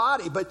got a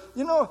body, but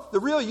the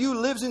real you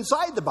lives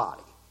inside the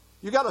body.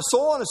 You got a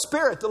soul and a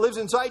spirit that lives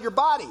inside your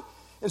body.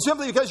 And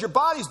simply because your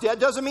body's dead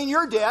doesn't mean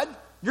you're dead.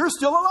 You're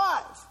still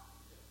alive.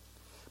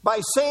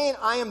 By saying,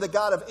 I am the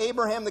God of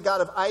Abraham, the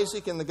God of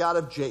Isaac, and the God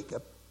of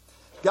Jacob,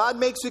 God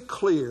makes it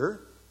clear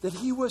that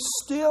he was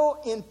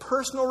still in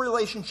personal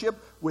relationship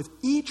with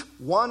each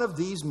one of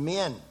these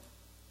men.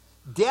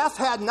 Death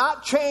had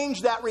not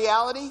changed that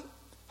reality,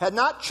 had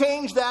not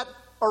changed that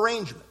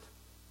arrangement.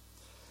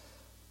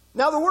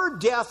 Now, the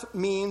word death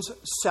means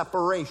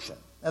separation.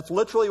 That's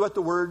literally what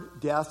the word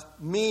death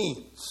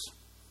means.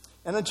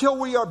 And until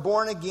we are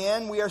born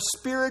again, we are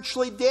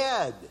spiritually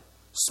dead,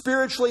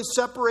 spiritually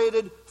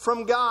separated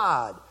from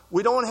God.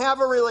 We don't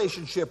have a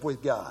relationship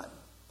with God.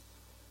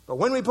 But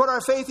when we put our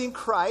faith in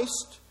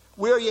Christ,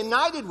 we are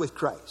united with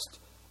Christ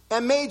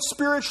and made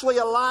spiritually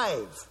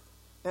alive.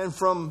 And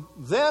from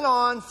then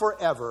on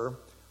forever,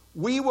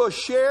 we will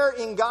share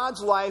in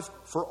God's life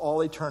for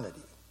all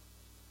eternity.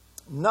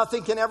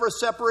 Nothing can ever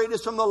separate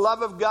us from the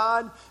love of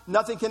God.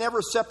 Nothing can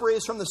ever separate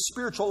us from the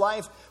spiritual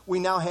life we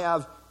now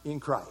have in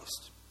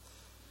Christ.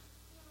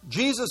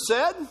 Jesus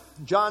said,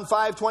 John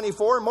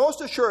 5:24,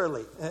 most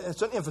assuredly,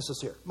 it's an emphasis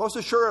here, most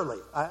assuredly,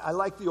 I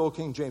like the old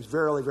King James,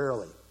 verily,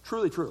 verily,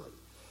 truly, truly.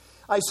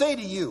 I say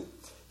to you,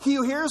 he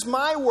who hears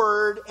my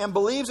word and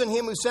believes in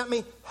him who sent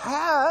me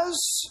has,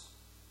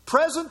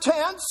 present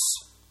tense,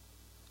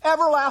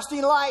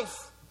 everlasting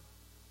life,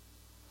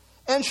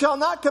 and shall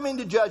not come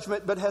into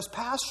judgment, but has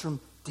passed from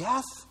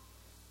death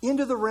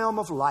into the realm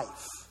of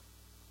life.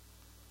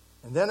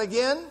 And then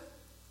again,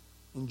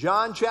 in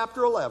John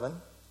chapter 11,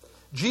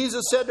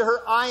 Jesus said to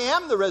her, I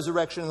am the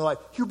resurrection and the life.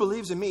 He who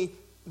believes in me,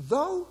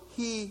 though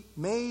he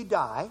may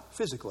die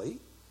physically,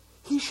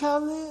 he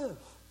shall live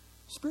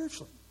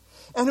spiritually.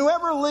 And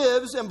whoever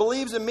lives and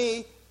believes in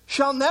me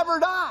shall never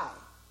die.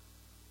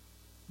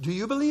 Do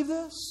you believe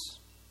this?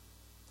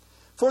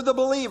 For the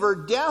believer,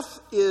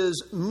 death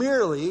is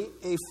merely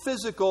a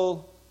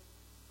physical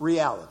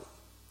reality.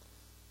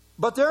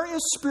 But there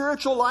is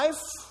spiritual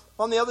life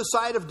on the other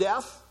side of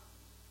death.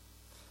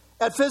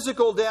 At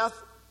physical death,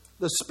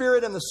 the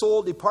spirit and the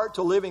soul depart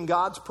to live in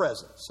God's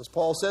presence. As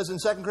Paul says in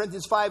 2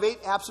 Corinthians 5:8,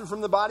 absent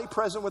from the body,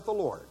 present with the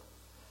Lord.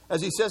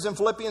 As he says in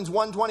Philippians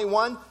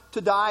 1:21,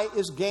 to die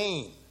is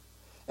gain.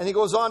 And he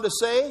goes on to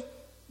say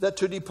that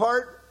to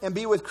depart and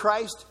be with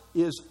Christ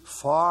is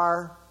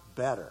far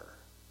better.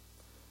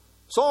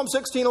 Psalm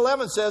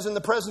 16:11 says, in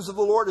the presence of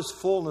the Lord is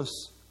fullness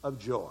of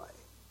joy.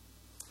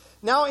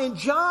 Now in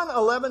John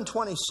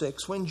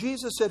 11:26, when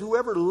Jesus said,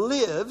 whoever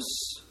lives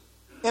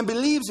and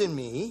believes in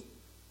me,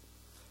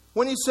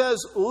 when he says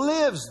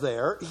lives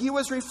there, he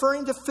was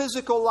referring to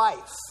physical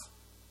life.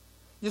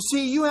 You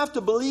see, you have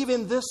to believe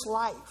in this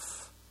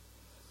life.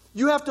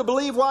 You have to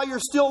believe while you're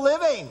still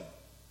living.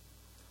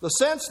 The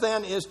sense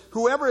then is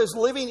whoever is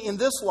living in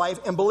this life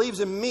and believes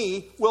in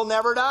me will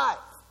never die.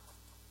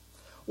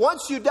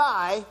 Once you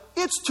die,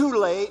 it's too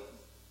late.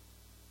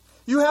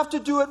 You have to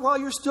do it while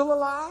you're still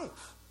alive.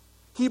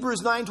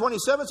 Hebrews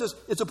 9:27 says,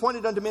 it's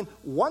appointed unto men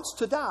once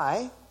to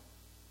die.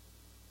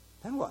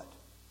 Then what?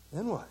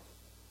 Then what?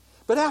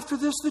 But after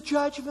this, the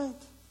judgment.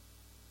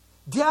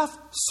 Death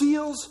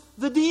seals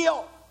the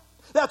deal.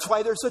 That's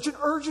why there's such an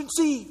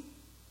urgency.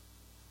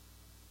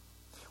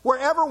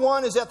 Wherever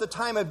one is at the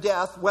time of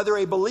death, whether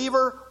a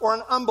believer or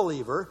an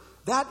unbeliever,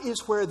 that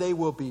is where they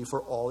will be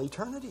for all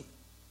eternity.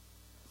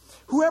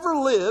 Whoever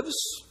lives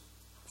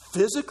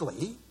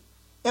physically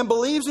and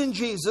believes in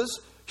Jesus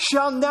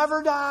shall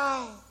never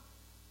die.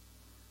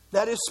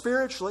 That is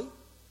spiritually.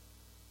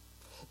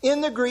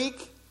 In the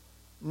Greek,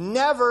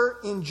 never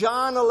in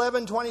John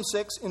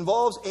 11:26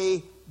 involves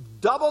a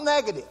double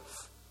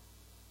negative,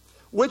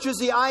 which is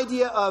the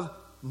idea of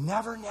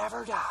never,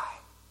 never die.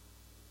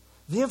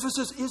 The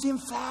emphasis is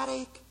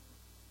emphatic.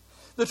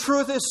 The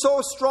truth is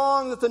so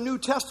strong that the New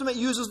Testament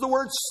uses the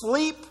word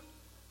sleep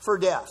for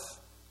death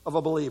of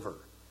a believer.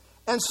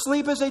 And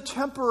sleep is a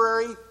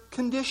temporary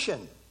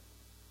condition.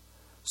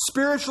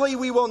 Spiritually,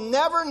 we will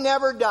never,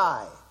 never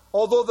die,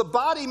 although the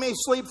body may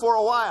sleep for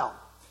a while.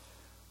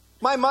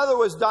 My mother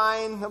was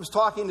dying. I was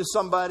talking to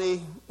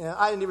somebody.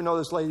 I didn't even know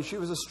this lady. She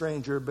was a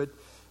stranger, but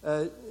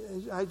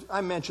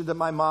I mentioned that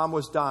my mom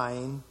was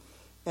dying.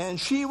 And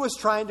she was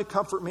trying to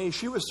comfort me.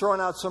 She was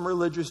throwing out some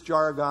religious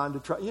jargon to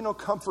try,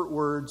 comfort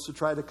words to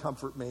try to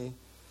comfort me.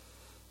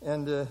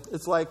 And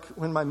it's like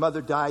when my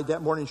mother died,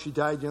 that morning she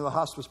died, the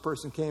hospice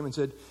person came and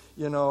said,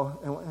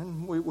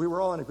 and we were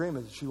all in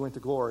agreement that she went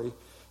to glory.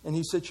 And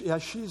he said, yeah,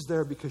 she's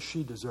there because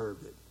she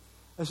deserved it.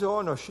 I said,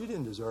 oh no, she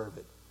didn't deserve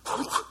it.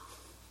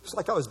 It's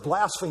like I was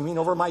blaspheming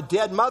over my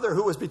dead mother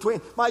who was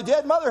my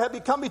dead mother had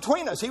become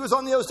between us. He was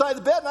on the other side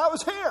of the bed and I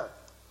was here.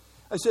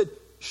 I said,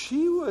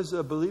 she was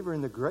a believer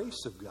in the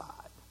grace of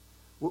God.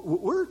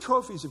 We're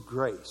trophies of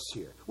grace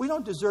here. We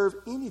don't deserve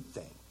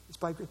anything. It's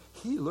by grace.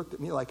 He looked at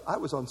me like I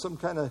was on some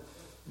kind of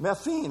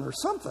methane or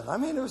something. I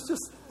mean, it was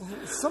just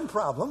some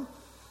problem.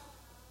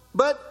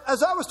 But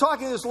as I was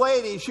talking to this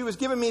lady, she was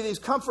giving me these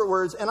comfort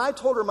words, and I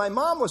told her my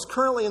mom was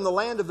currently in the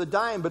land of the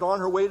dying, but on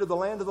her way to the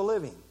land of the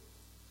living.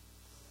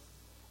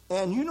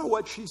 And you know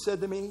what she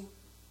said to me?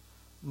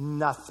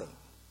 Nothing.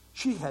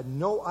 She had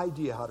no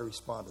idea how to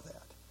respond to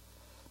that.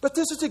 But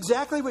this is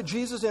exactly what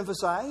Jesus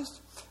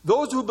emphasized.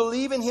 Those who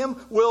believe in him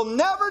will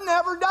never,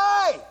 never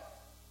die.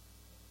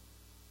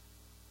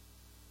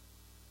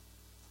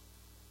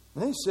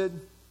 And he said,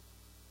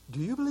 do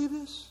you believe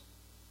this?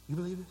 You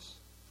believe this?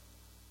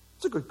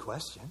 It's a good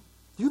question.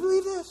 Do you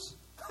believe this?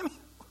 I mean,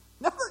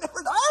 never,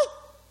 never die?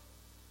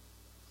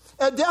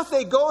 At death,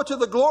 they go to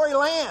the glory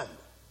land,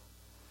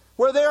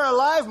 where they are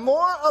alive,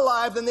 more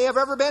alive than they have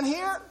ever been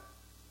here.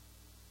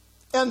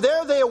 And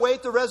there they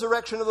await the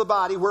resurrection of the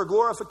body, where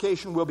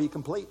glorification will be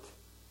complete.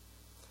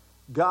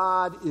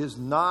 God is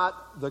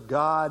not the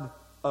God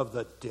of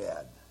the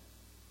dead,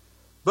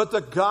 but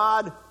the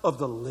God of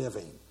the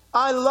living.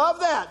 I love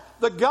that.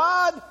 The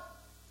God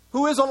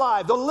who is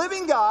alive, the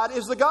living God,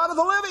 is the God of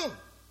the living.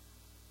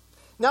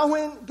 Now,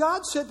 when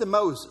God said to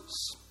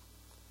Moses,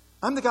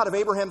 I'm the God of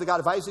Abraham, the God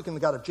of Isaac, and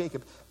the God of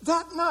Jacob.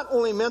 That not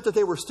only meant that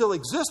they were still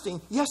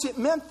existing. Yes, it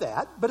meant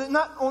that, but it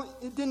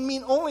didn't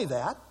mean only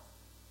that.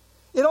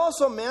 It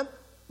also meant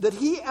that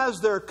he, as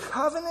their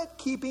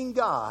covenant-keeping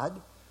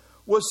God,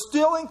 was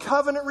still in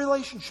covenant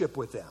relationship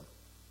with them.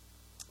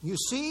 You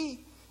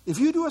see, if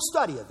you do a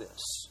study of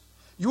this,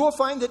 you will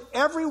find that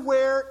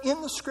everywhere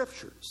in the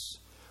Scriptures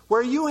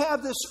where you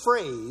have this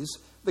phrase,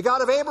 the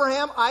God of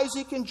Abraham,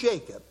 Isaac, and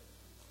Jacob,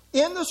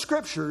 in the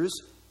Scriptures,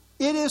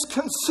 it is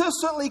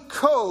consistently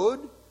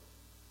code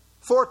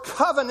for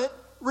covenant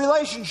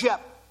relationship.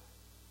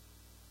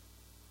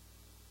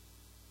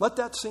 Let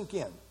that sink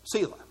in.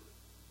 Selah.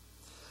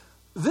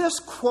 This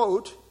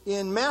quote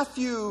in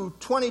Matthew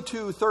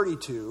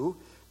 22:32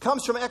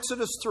 comes from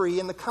Exodus 3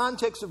 in the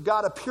context of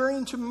God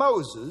appearing to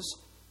Moses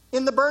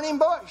in the burning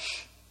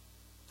bush.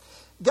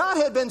 God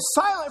had been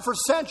silent for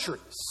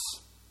centuries.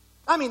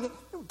 I mean, they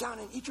were down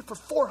in Egypt for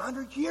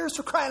 400 years,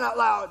 for crying out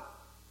loud.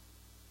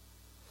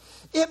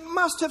 It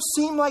must have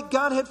seemed like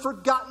God had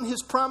forgotten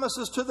his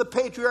promises to the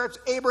patriarchs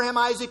Abraham,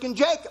 Isaac, and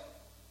Jacob.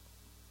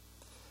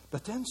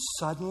 But then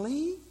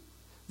suddenly,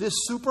 this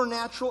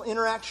supernatural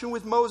interaction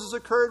with Moses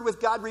occurred, with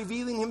God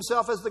revealing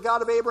himself as the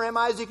God of Abraham,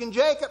 Isaac, and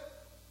Jacob.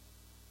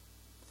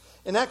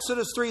 In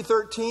Exodus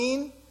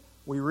 3:13,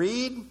 we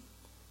read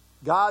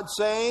God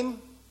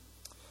saying,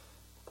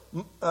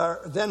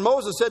 then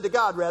Moses said to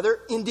God,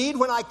 indeed,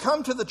 when I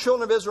come to the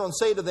children of Israel and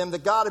say to them, the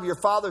God of your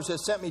fathers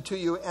has sent me to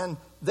you, and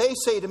they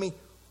say to me,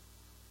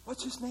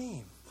 what's his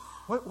name?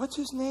 What's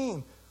his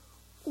name?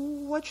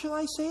 What shall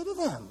I say to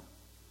them?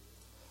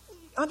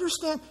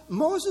 Understand,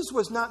 Moses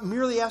was not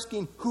merely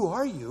asking, who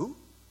are you?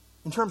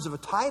 In terms of a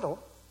title.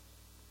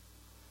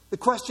 The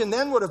question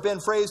then would have been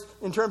phrased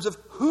in terms of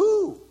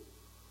who?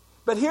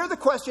 But here the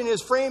question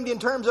is framed in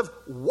terms of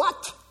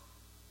what?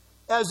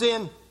 As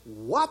in,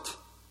 what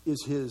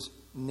is his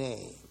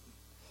name?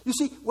 You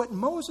see, what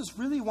Moses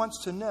really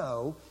wants to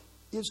know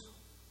is,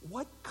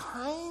 what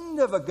kind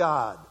of a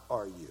God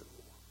are you?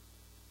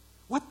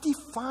 What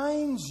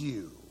defines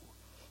you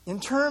in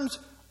terms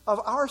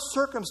of our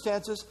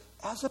circumstances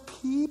as a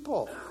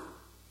people?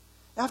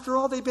 After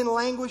all, they've been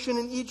languishing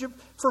in Egypt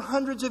for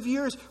hundreds of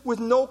years with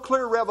no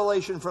clear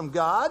revelation from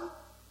God.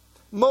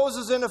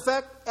 Moses, in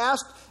effect,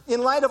 asked,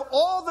 in light of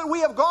all that we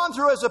have gone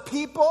through as a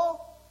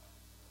people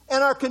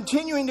and are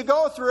continuing to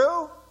go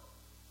through,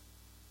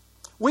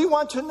 we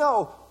want to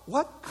know,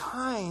 what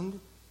kind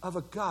of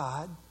a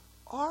God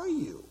are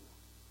you?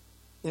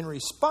 In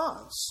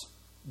response,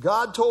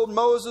 God told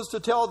Moses to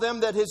tell them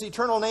that his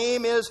eternal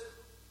name is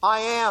I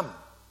Am,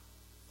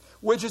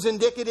 which is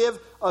indicative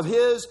of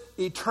his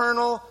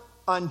eternal,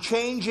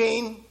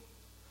 unchanging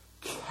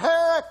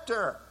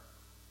character.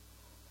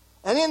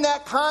 And in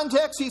that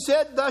context, he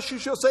said, thus you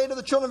shall say to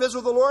the children of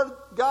Israel, the Lord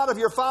God of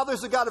your fathers,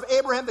 the God of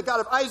Abraham, the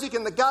God of Isaac,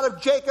 and the God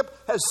of Jacob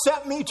has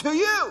sent me to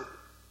you.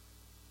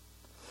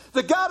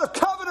 The God of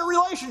covenant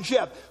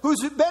relationship, who's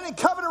been in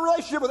covenant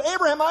relationship with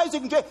Abraham,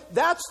 Isaac, and Jacob.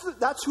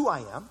 That's who I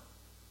am.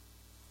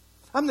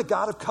 I'm the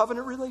God of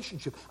covenant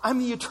relationship. I'm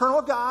the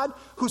eternal God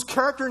whose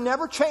character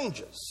never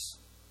changes.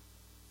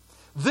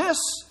 This,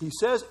 he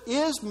says,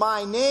 is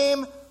my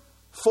name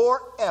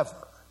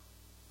forever.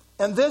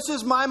 And this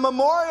is my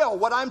memorial,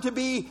 what I'm to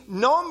be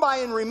known by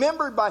and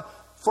remembered by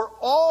for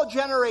all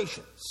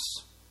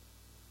generations.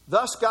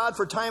 Thus, God,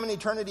 for time and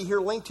eternity, here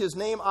linked his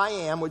name, I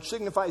Am, which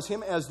signifies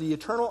him as the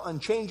eternal,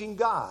 unchanging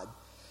God,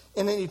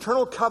 in an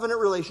eternal covenant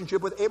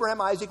relationship with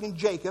Abraham, Isaac, and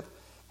Jacob,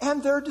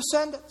 and their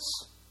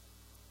descendants.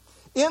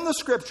 In the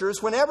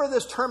Scriptures, whenever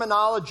this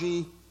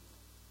terminology,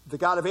 the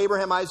God of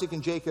Abraham, Isaac,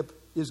 and Jacob,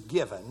 is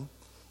given,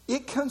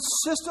 it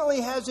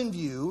consistently has in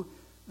view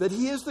that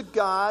he is the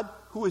God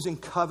who is in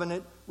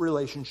covenant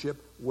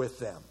relationship with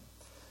them.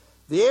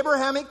 The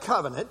Abrahamic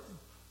covenant,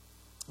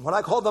 what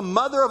I call the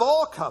mother of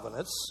all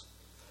covenants,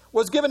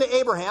 was given to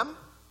Abraham,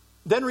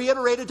 then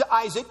reiterated to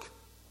Isaac,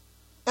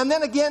 and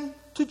then again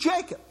to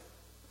Jacob.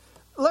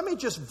 Let me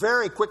just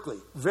very quickly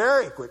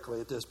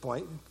at this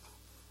point,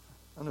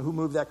 I don't know who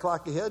moved that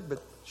clock ahead,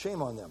 but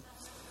shame on them.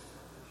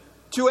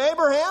 To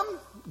Abraham,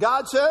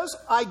 God says,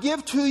 I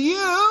give to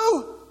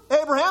you,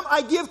 Abraham,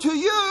 I give to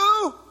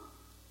you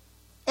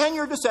and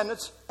your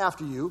descendants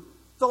after you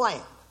the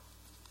land.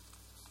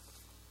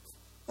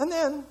 And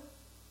then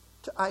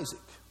to Isaac.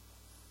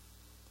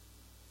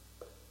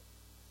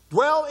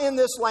 Dwell in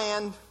this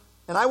land,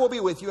 and I will be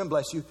with you and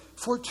bless you.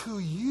 For to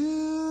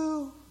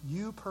you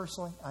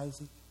personally,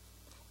 Isaac,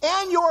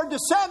 and your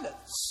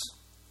descendants,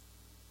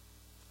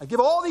 I give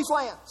all these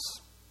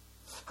lands.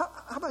 How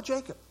about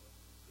Jacob?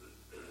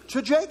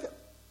 To Jacob.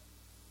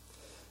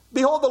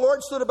 Behold, the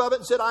Lord stood above it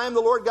and said, I am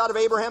the Lord God of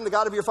Abraham, the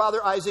God of your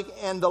father Isaac,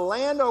 and the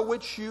land on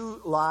which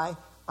you lie,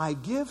 I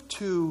give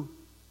to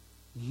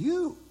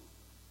you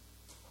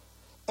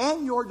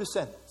and your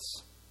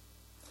descendants.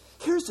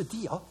 Here's the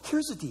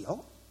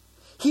deal.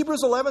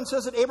 Hebrews 11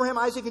 says that Abraham,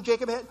 Isaac, and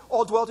Jacob had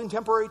all dwelt in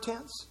temporary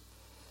tents.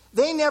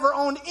 They never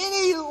owned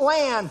any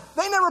land.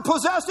 They never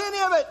possessed any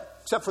of it,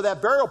 except for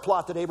that burial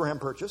plot that Abraham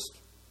purchased.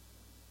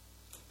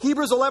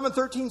 Hebrews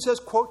 11:13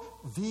 says, quote,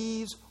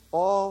 these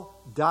all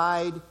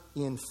died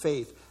in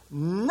faith,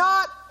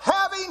 not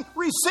having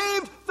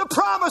received the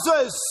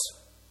promises.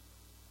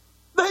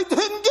 They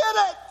didn't get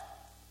it.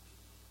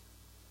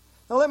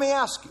 Now let me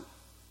ask you,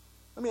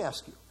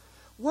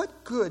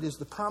 what good is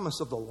the promise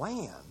of the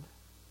land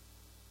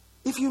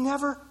if you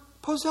never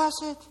possess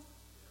it?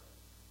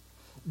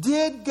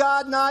 Did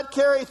God not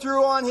carry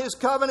through on his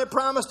covenant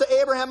promise to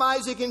Abraham,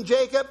 Isaac, and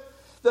Jacob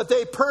that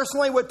they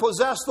personally would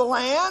possess the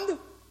land?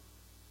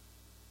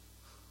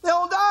 They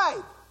all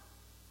died.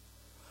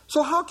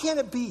 So how can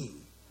it be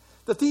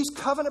that these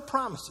covenant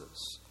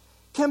promises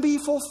can be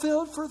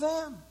fulfilled for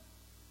them?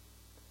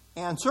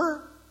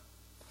 Answer: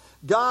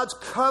 God's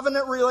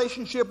covenant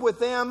relationship with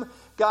them,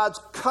 God's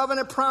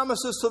covenant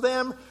promises to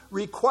them,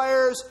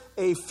 requires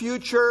a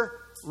future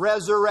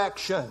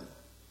resurrection.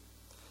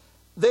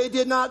 They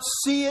did not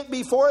see it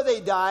before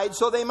they died,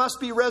 so they must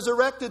be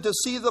resurrected to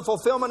see the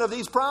fulfillment of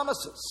these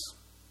promises.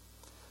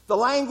 The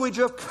language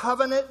of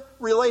covenant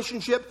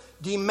relationship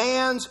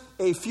demands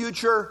a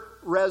future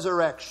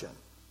resurrection.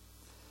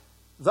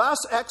 Thus,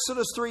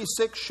 Exodus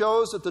 3:6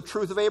 shows that the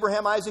truth of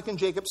Abraham, Isaac, and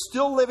Jacob,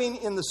 still living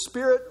in the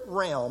spirit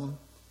realm,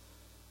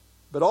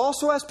 but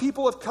also as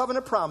people of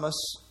covenant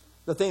promise,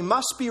 that they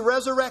must be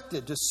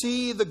resurrected to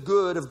see the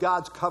good of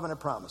God's covenant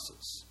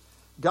promises.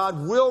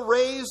 God will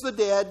raise the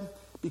dead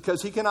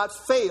because he cannot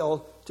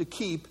fail to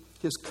keep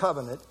his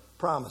covenant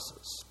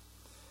promises.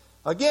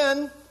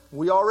 Again,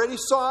 we already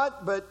saw it,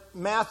 but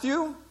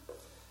Matthew,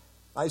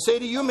 I say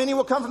to you, many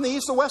will come from the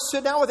east and west,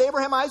 sit down with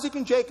Abraham, Isaac,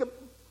 and Jacob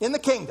in the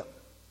kingdom.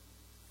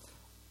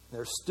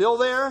 They're still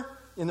there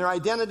in their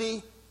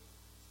identity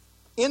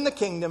in the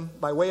kingdom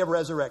by way of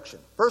resurrection.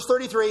 Verse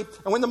 33,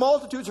 and when the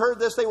multitudes heard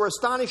this, they were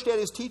astonished at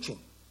his teaching.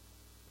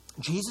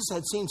 Jesus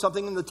had seen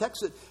something in the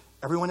text that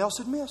everyone else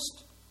had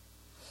missed.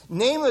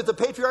 Namely, that the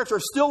patriarchs are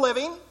still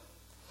living,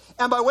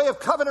 and by way of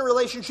covenant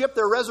relationship,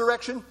 their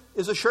resurrection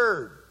is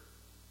assured.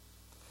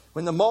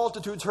 When the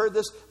multitudes heard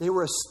this, they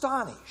were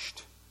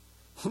astonished.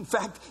 In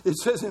fact, it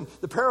says in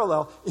the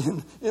parallel,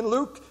 in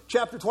Luke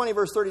chapter 20,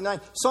 verse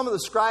 39, some of the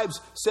scribes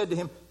said to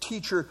him,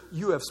 "Teacher,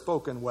 you have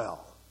spoken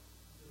well."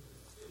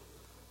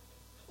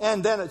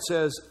 And then it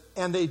says,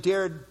 and they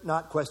dared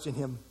not question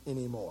him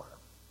anymore.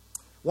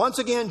 Once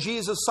again,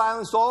 Jesus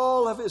silenced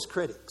all of his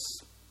critics.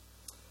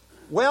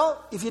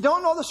 Well, if you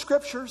don't know the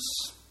scriptures,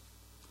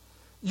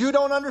 you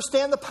don't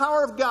understand the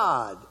power of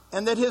God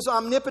and that his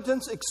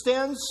omnipotence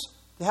extends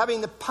to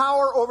having the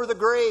power over the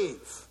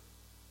grave.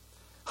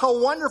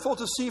 How wonderful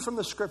to see from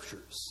the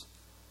scriptures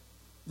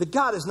that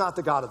God is not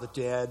the God of the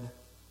dead,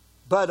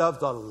 but of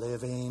the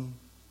living.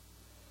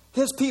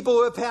 His people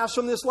who have passed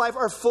from this life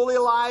are fully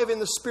alive in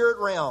the spirit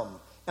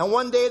realm. And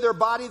one day their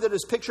body that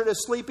is pictured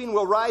as sleeping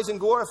will rise in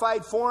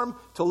glorified form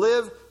to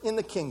live in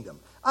the kingdom.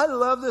 I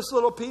love this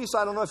little piece.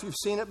 I don't know if you've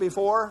seen it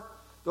before.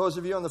 Those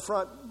of you on the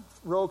front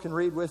row can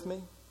read with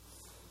me.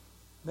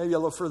 Maybe a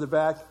little further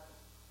back.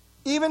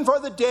 Even for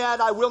the dead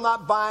I will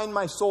not bind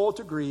my soul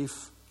to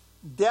grief.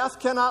 Death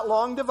cannot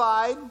long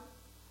divide.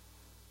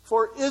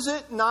 For is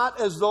it not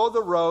as though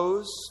the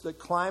rose that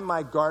climbed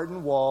my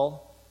garden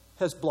wall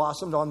has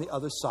blossomed on the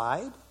other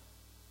side?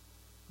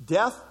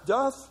 Death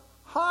doth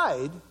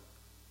hide,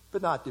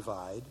 but not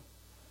divide.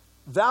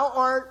 Thou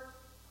art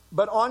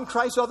but on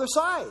Christ's other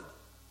side.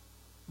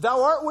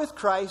 Thou art with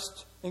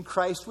Christ, and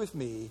Christ with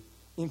me.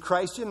 In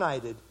Christ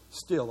united,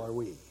 still are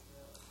we.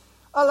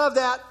 I love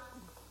that.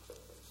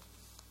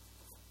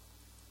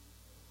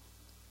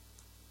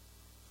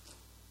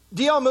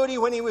 D.L. Moody,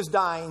 when he was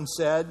dying,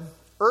 said,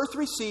 "Earth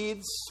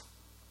recedes,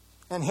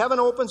 and heaven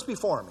opens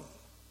before me."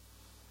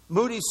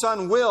 Moody's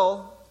son,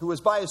 Will, who was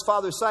by his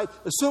father's side,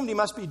 assumed he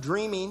must be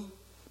dreaming.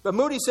 But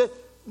Moody said,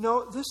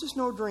 "No, this is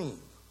no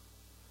dream.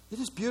 It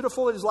is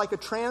beautiful. It is like a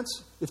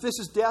trance. If this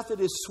is death, it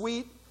is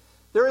sweet.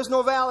 There is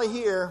no valley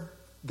here.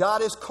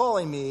 God is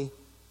calling me,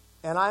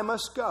 and I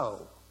must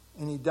go."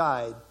 And he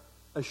died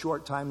a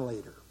short time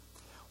later.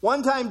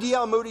 One time,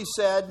 D.L. Moody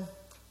said,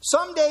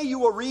 "Someday you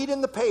will read in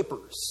the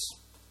papers,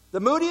 the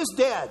Moody is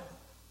dead.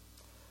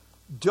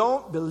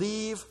 Don't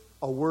believe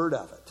a word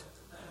of it.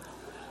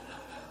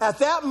 At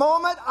that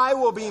moment, I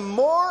will be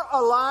more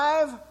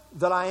alive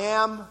than I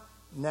am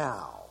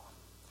now."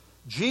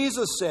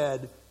 Jesus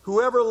said,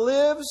 "Whoever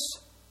lives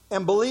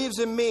and believes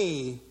in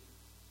me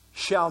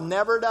shall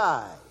never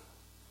die."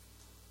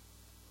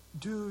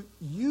 Do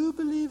you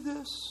believe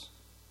this?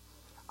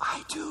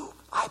 I do.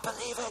 I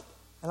believe it.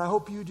 And I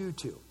hope you do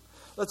too.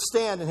 Let's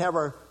stand and have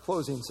our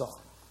closing song.